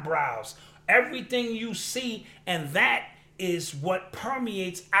eyebrows, everything you see, and that is what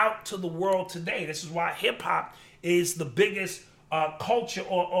permeates out to the world today. This is why hip-hop is the biggest culture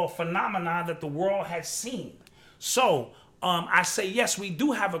or phenomenon that the world has seen. So, I say, yes, we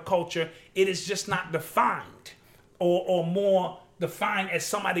do have a culture. It is just not defined or more defined as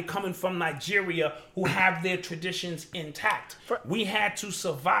somebody coming from Nigeria who have their traditions intact. We had to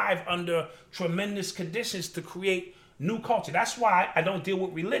survive under tremendous conditions to create new culture. That's why I don't deal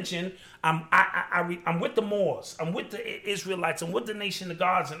with religion. I'm with the Moors. I'm with the Israelites. I'm with the Nation of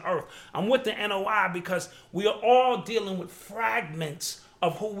Gods and Earth. I'm with the NOI because we are all dealing with fragments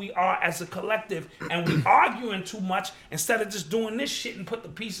of who we are as a collective, and we arguing too much instead of just doing this shit and put the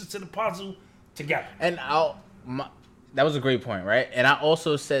pieces to the puzzle together. And that was a great point, right? And I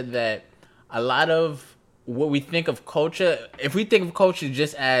also said that a lot of what we think of culture, if we think of culture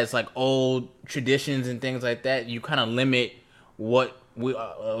just as like old traditions and things like that, you kind of limit what we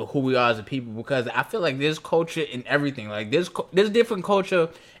who we are as a people, because I feel like there's culture in everything. Like there's different culture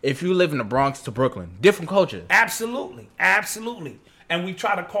if you live in the Bronx to Brooklyn, different culture. Absolutely. And we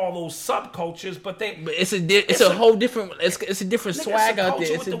try to call those subcultures, but it's a whole different. It's a different swag out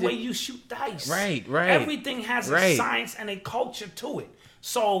there. It's the way you shoot dice. Right. Everything has a science and a culture to it.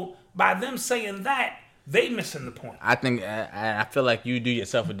 So by them saying that, they missing the point. I think I feel like you do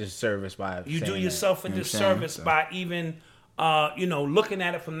yourself a disservice by you do yourself a disservice by even looking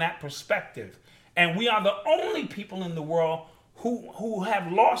at it from that perspective. And we are the only people in the world who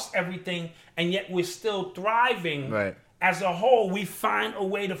have lost everything, and yet we're still thriving. Right. As a whole, we find a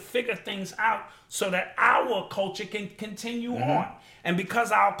way to figure things out so that our culture can continue on. And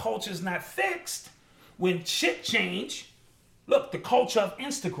because our culture is not fixed, when shit change, look, the culture of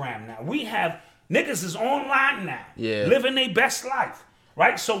Instagram now. We have niggas is online now, living their best life,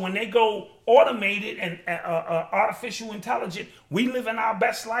 right? So when they go automated and artificial intelligent, we live in our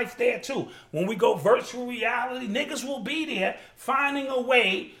best life there too. When we go virtual reality, niggas will be there finding a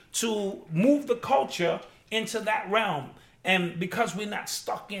way to move the culture into that realm. And because we're not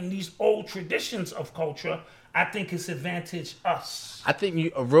stuck in these old traditions of culture, I think it's advantage us. I think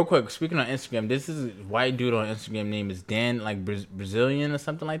you real quick, speaking on Instagram, this is a white dude on Instagram, name is Dan, like Brazilian or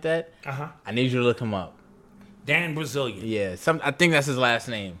something like that. I need you to look him up. Dan Brazilian. Yeah, I think that's his last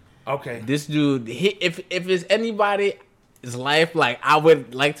name. Okay. This dude, if it's anybody's life like I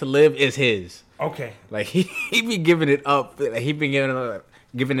would like to live, is his. Okay. Like he be giving it up. Like, he been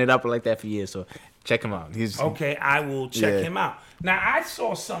giving it up like that for years. So check him out. He's okay. I will check him out. Now I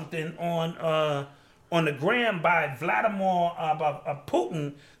saw something on the gram by Vladimir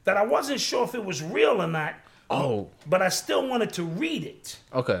Putin that I wasn't sure if it was real or not. Oh. But I still wanted to read it.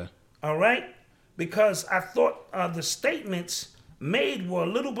 Okay. All right? Because I thought the statements made were a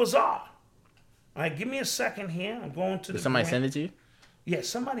little bizarre. All right, give me a second here. I'm going to the Did somebody gram. send it to you? Yeah,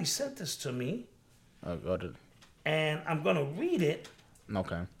 somebody sent this to me. Oh, go to. And I'm going to read it.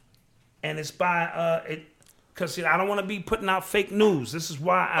 Okay. And it's by because I don't want to be putting out fake news. This is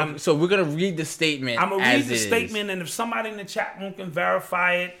why I'm. So we're gonna read the statement. I'm gonna read the is. statement, and if somebody in the chat room can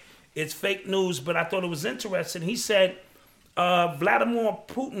verify it, it's fake news. But I thought it was interesting. He said, Vladimir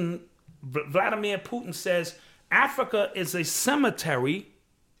Putin says Africa is a cemetery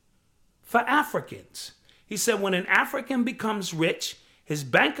for Africans. He said when an African becomes rich, his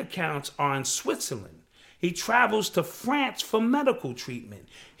bank accounts are in Switzerland. He travels to France for medical treatment.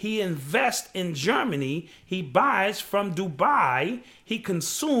 He invests in Germany. He buys from Dubai. He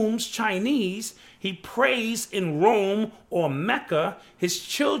consumes Chinese. He prays in Rome or Mecca. His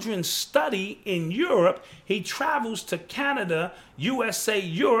children study in Europe. He travels to Canada, USA,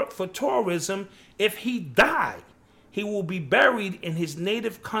 Europe for tourism. If he died, he will be buried in his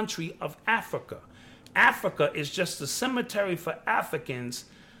native country of Africa. Africa is just a cemetery for Africans.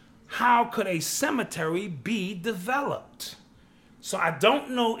 How could a cemetery be developed? So I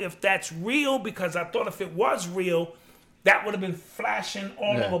don't know if that's real, because I thought if it was real, that would have been flashing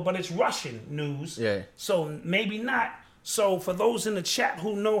all over, but it's Russian news. Yeah. So maybe not. So for those in the chat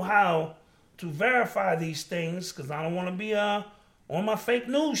who know how to verify these things, because I don't want to be on my fake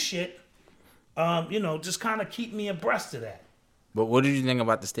news shit, just kind of keep me abreast of that. But what did you think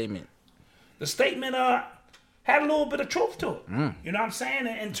about the statement? The statement had a little bit of truth to it. You know what I'm saying?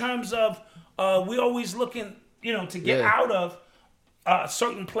 In terms of we always looking, to get out of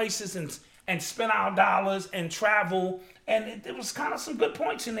certain places and spend our dollars and travel. And it was kind of some good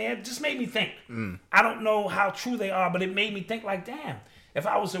points in there. It just made me think. I don't know how true they are, but it made me think like, damn, if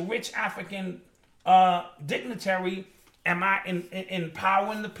I was a rich African dignitary, am I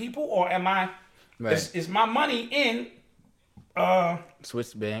empowering the people, or am I, is my money in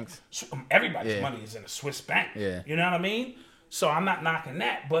Swiss banks? Everybody's money is in a Swiss bank. Yeah. You know what I mean? So I'm not knocking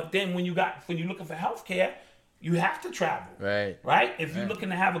that. But then when you're looking for healthcare, you have to travel. Right? If you're looking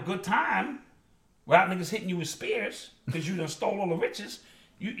to have a good time without niggas hitting you with spears because you done stole all the riches,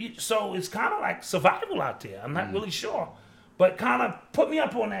 so it's kind of like survival out there. I'm not really sure. But kind of put me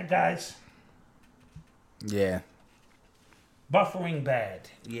up on that, guys. Yeah. Buffering bad.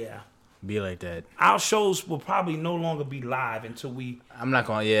 Yeah. Be like that. Our shows will probably no longer be live until we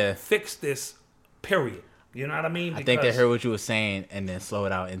fix this, period. You know what I mean? Because I think they heard what you were saying and then slow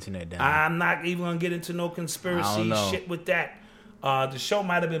it out, internet down. I'm not even going to get into no conspiracy shit with that. The show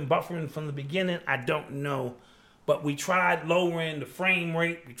might have been buffering from the beginning. I don't know. But we tried lowering the frame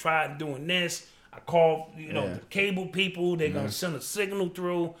rate. We tried doing this. I called, the cable people. They're going to send a signal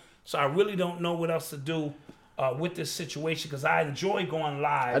through. So I really don't know what else to do with this situation, because I enjoy going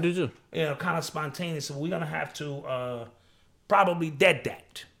live. I do too. Kind of spontaneous. So we're going to have to probably dead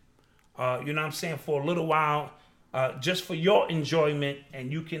that. You know what I'm saying? For a little while, just for your enjoyment,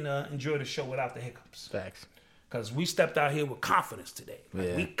 and you can enjoy the show without the hiccups. Facts. Because we stepped out here with confidence today.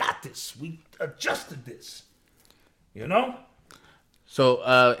 Like, we got this. We adjusted this.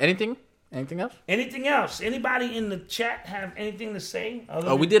 So, anything else? Anything else? Anybody in the chat have anything to say?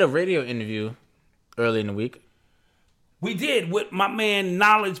 We did a radio interview early in the week. We did with my man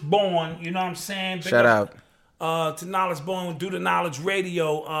Knowledge Born. You know what I'm saying? Shout out to Knowledge Born. Do the Knowledge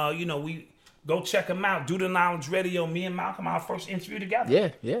Radio. We go check him out. Do the Knowledge Radio. Me and Malcolm, our first interview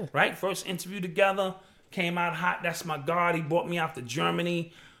together. Yeah. Right? First interview together. Came out hot. That's my guard. He brought me out to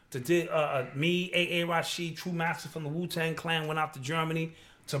Germany. Me, A.A. Rashid, True Master from the Wu-Tang Clan, went out to Germany,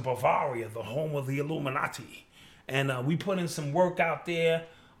 to Bavaria, the home of the Illuminati. And we put in some work out there,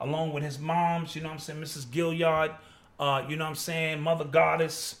 along with his moms, you know what I'm saying, Mrs. Gilliard, you know what I'm saying, Mother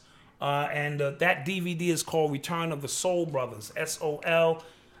Goddess. And that DVD is called Return of the Soul Brothers, S-O-L.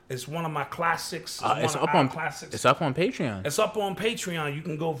 It's one of my classics. It's up on Patreon. It's up on Patreon. You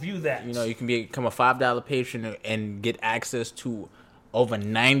can go view that. You can become a $5 patron and get access to over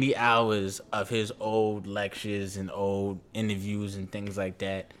 90 hours of his old lectures and old interviews and things like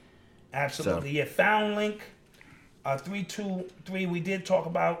that. Absolutely. Yeah, Found Link 323. We did talk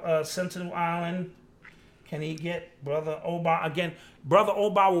about Sentinel Island. Can he get Brother Oba? Again, Brother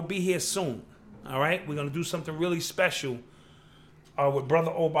Oba will be here soon. All right? We're going to do something really special with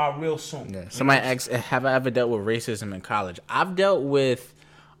Brother Oba real soon. Yeah. Somebody asked, have I ever dealt with racism in college? I've dealt with,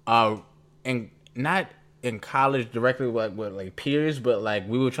 not in college directly with peers, but like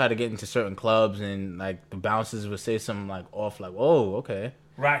we would try to get into certain clubs and like the bouncers would say something like off, like, "Oh, okay."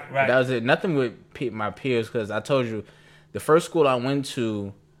 Right. That was it. Nothing with my peers, because I told you, the first school I went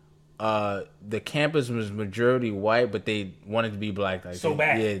to, the campus was majority white, but they wanted to be black. Like, so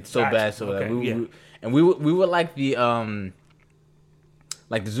bad. Yeah, so gotcha. bad. So okay, we were like the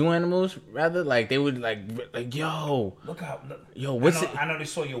like the zoo animals, rather. Like they would like yo, look out, yo, what's I know they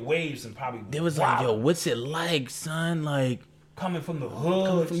saw your waves and probably they was like, yo, what's it like, son? Like, coming from the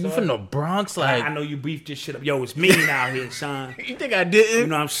hood. You from the Bronx, like I know you beefed this shit up. Yo, it's mean out here, son. you think I didn't? You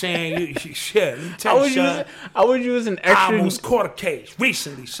know what I'm saying? Shit. Let me tell you, son. I was using I extra. almost caught a case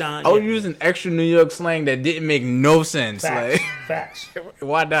recently, son. I was using extra New York slang that didn't make no sense. Facts. Like, Facts.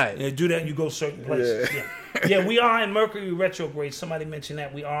 why not? Yeah, do that and you go certain places. Yeah, we are in Mercury retrograde. Somebody mentioned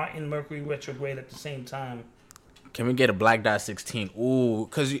that we are in Mercury retrograde at the same time. Can we get a Black Dot 16? Ooh,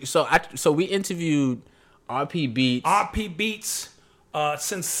 cause so we interviewed RP Beats. RP Beats,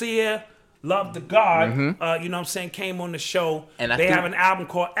 Sincere, Love the God. You know what I'm saying? Came on the show. And they have an album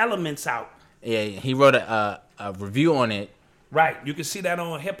called Elements out. Yeah, he wrote a review on it. Right. You can see that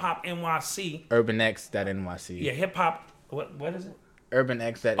on Hip Hop NYC. UrbanX.NYC. Yeah, Hip Hop. What is it?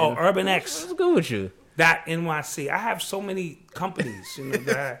 UrbanX. Oh, Urban X. What's good with you? That NYC. I have so many companies. You know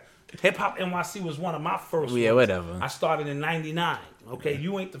that. Hip Hop NYC was one of my first ones. Whatever. I started in 99. Okay,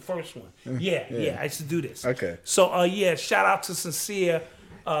 you ain't the first one. Yeah, I used to do this. Okay. So, shout out to Sincere,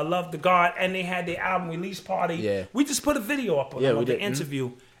 Love the God, and they had their album release party. Yeah. We just put a video up on them of the did.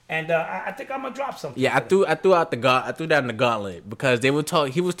 interview, and I think I'm gonna drop something. Yeah, I threw out I threw that in the gauntlet because they would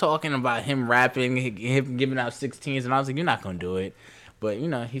talk. He was talking about him rapping, him giving out 16s, and I was like, "You're not gonna do it," but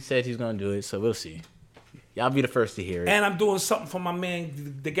he said he's gonna do it, so we'll see. Y'all be the first to hear it. And I'm doing something for my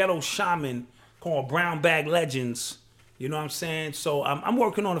man, the Ghetto Shaman, called Brown Bag Legends. You know what I'm saying? So I'm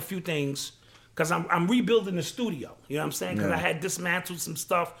working on a few things because I'm rebuilding the studio. You know what I'm saying? Because I had dismantled some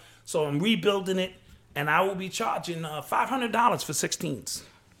stuff, so I'm rebuilding it, and I will be charging $500 for 16s.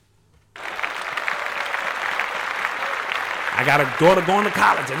 I got a daughter going to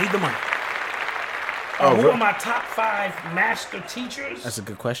college. I need the money. Who are my top 5 master teachers? That's a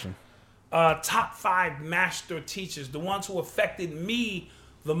good question. Top 5 master teachers, the ones who affected me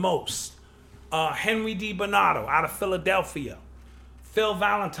the most. Henry D. Bernardo out of Philadelphia. Phil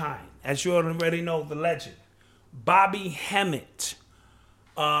Valentine, as you already know, the legend. Bobby Hemmett.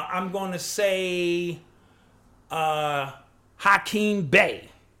 I'm going to say Hakeem Bey.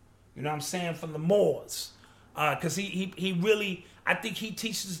 You know what I'm saying? From the Moors. Because he really, I think he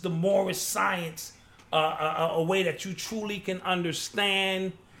teaches the Moorish science a way that you truly can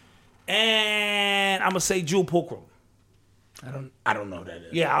understand. And I'm gonna say Jewel Pookrum. I don't know what that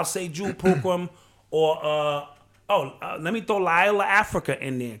is. Yeah, I'll say Jewel Pookrum, or let me throw Lila Africa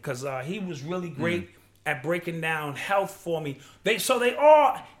in there because he was really great at breaking down health for me. They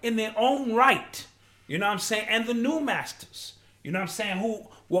are in their own right. You know what I'm saying? And the new masters. You know what I'm saying? Who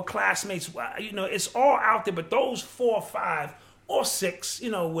were classmates? It's all out there. But those 4 or 5 or 6,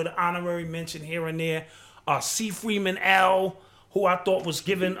 with an honorary mention here and there. C. Freeman L., who I thought was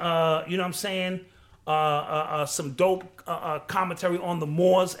giving, some dope commentary on the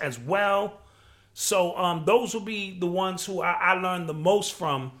Moors as well. So those will be the ones who I learned the most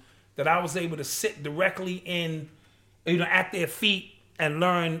from, that I was able to sit directly in, at their feet and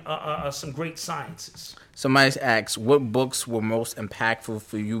learn some great sciences. Somebody asks, what books were most impactful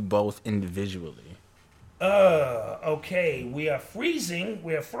for you both individually? Okay, we are freezing,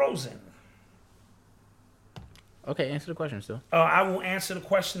 we are frozen. Okay, answer the question still. I will answer the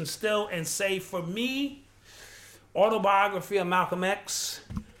question still and say, for me, Autobiography of Malcolm X,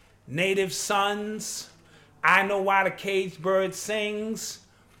 Native Sons, I Know Why the Caged Bird Sings.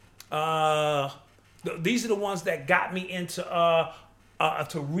 These are the ones that got me into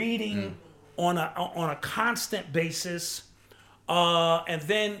to reading on a constant basis. And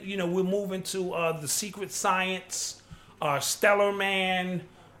then, we're moving to The Secret Science, Stellar Man,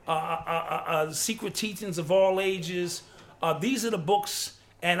 The Secret Teachings of All Ages. These are the books,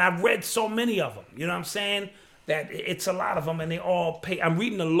 and I've read so many of them. You know what I'm saying? That it's a lot of them, and they all pay. I'm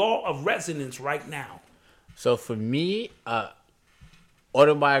reading The Law of Resonance right now. So for me,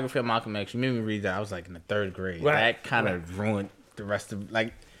 Autobiography of Malcolm X, you made me read that. I was like in the 3rd grade. Right. That kind of ruined the rest of,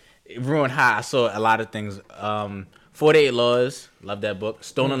 it ruined how I saw a lot of things. 48 Laws, love that book.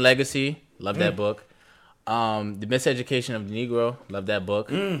 Stolen Legacy, love that book. The Miseducation of the Negro, love that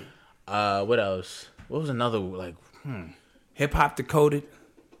book. What else? What was another, Hip Hop Decoded.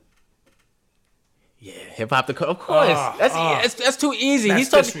 Yeah, Hip Hop Decoded. Of course. That's too easy. That's He's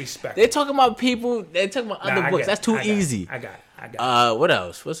talking, disrespectful. they're talking about people, they're talking about other books. That's too easy. I got it. What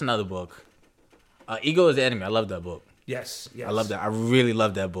else? What's another book? Ego is the Enemy. I love that book. Yes. I love that. I really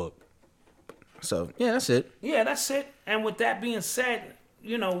love that book. So, yeah, that's it. Yeah, that's it. And with that being said,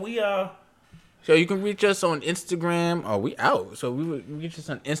 we are... So you can reach us on Instagram. Oh, we out. So we would reach us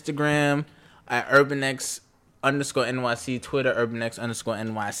on Instagram at UrbanX_NYC, Twitter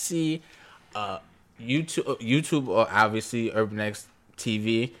UrbanX_NYC, YouTube or obviously UrbanX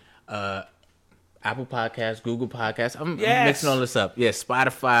TV, Apple Podcasts, Google Podcasts. I'm mixing all this up. Yeah,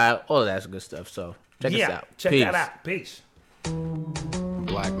 Spotify, all of that good stuff. So check us out. Check Peace. that out. Peace.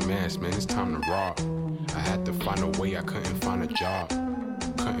 Black mass, man, it's time to rock. I had to find a way, I couldn't find a job.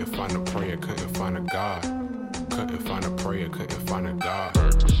 Couldn't find a prayer, couldn't find a God. Couldn't find a prayer, couldn't find a God.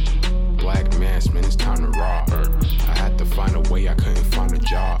 Black mass, man, it's time to rock. I had to find a way, I couldn't find a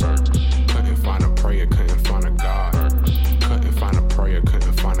job. Couldn't find a prayer, couldn't find a God. Couldn't find a prayer,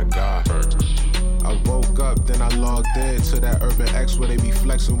 couldn't find a God. I woke up, then I logged in to that Urban X where they be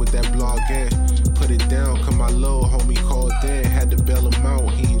flexing with that blog in. Put it down, cause my little homie called in. Had to bail him out,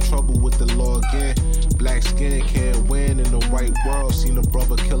 he in trouble with the law again. Black skin can't win in the white world. Seen a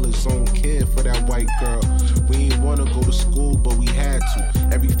brother kill his own kid for that white girl. We ain't wanna go to school, but we had to.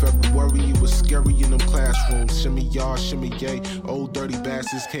 Every February it was scary in them classrooms. Shimmy y'all, shimmy yay. Old dirty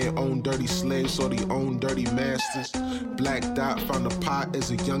bastards can't own dirty slaves, so they own dirty masters. Black Dot found a pot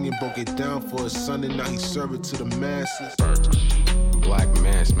as a youngin', broke it down for his son, and now he serve it to the masses. Black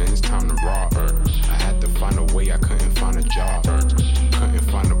mass, man, it's time to rock. I had to find a way, I couldn't find a job.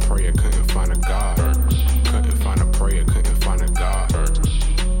 Couldn't find a prayer, couldn't find a God. Couldn't find a prayer, couldn't find a God.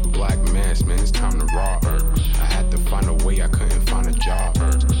 Black mass, man, it's time to rock. I had to find a way, I couldn't find a job.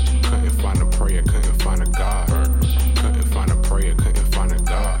 Couldn't find a prayer, couldn't find a God. Couldn't find a prayer, couldn't find a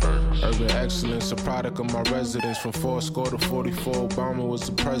God. Urban excellence, a product of my residence. From 4 to 44, Obama was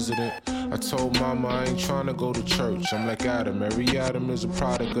the president. I told mama I ain't tryna go to church. I'm like Adam, every Adam is a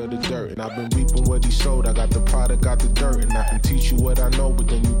product of the dirt. And I've been reaping what he sowed. I got the product, got the dirt. And I can teach you what I know, but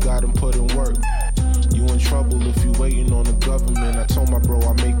then you gotta put in work. You in trouble if you waiting on the government. I told my bro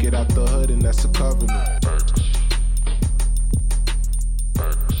I make it out the hood, and that's a covenant.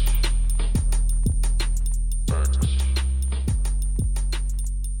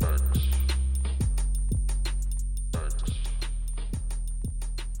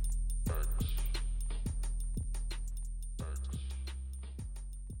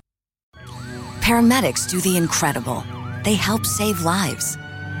 Paramedics do the incredible. They help save lives.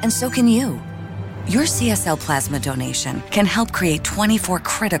 And so can you. Your CSL plasma donation can help create 24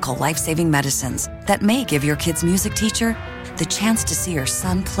 critical life-saving medicines that may give your kid's music teacher the chance to see your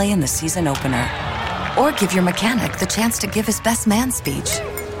son play in the season opener. Or give your mechanic the chance to give his best man speech.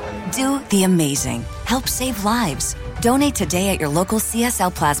 Do the amazing. Help save lives. Donate today at your local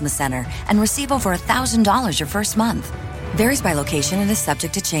CSL Plasma Center and receive over $1,000 your first month. Varies by location and is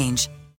subject to change.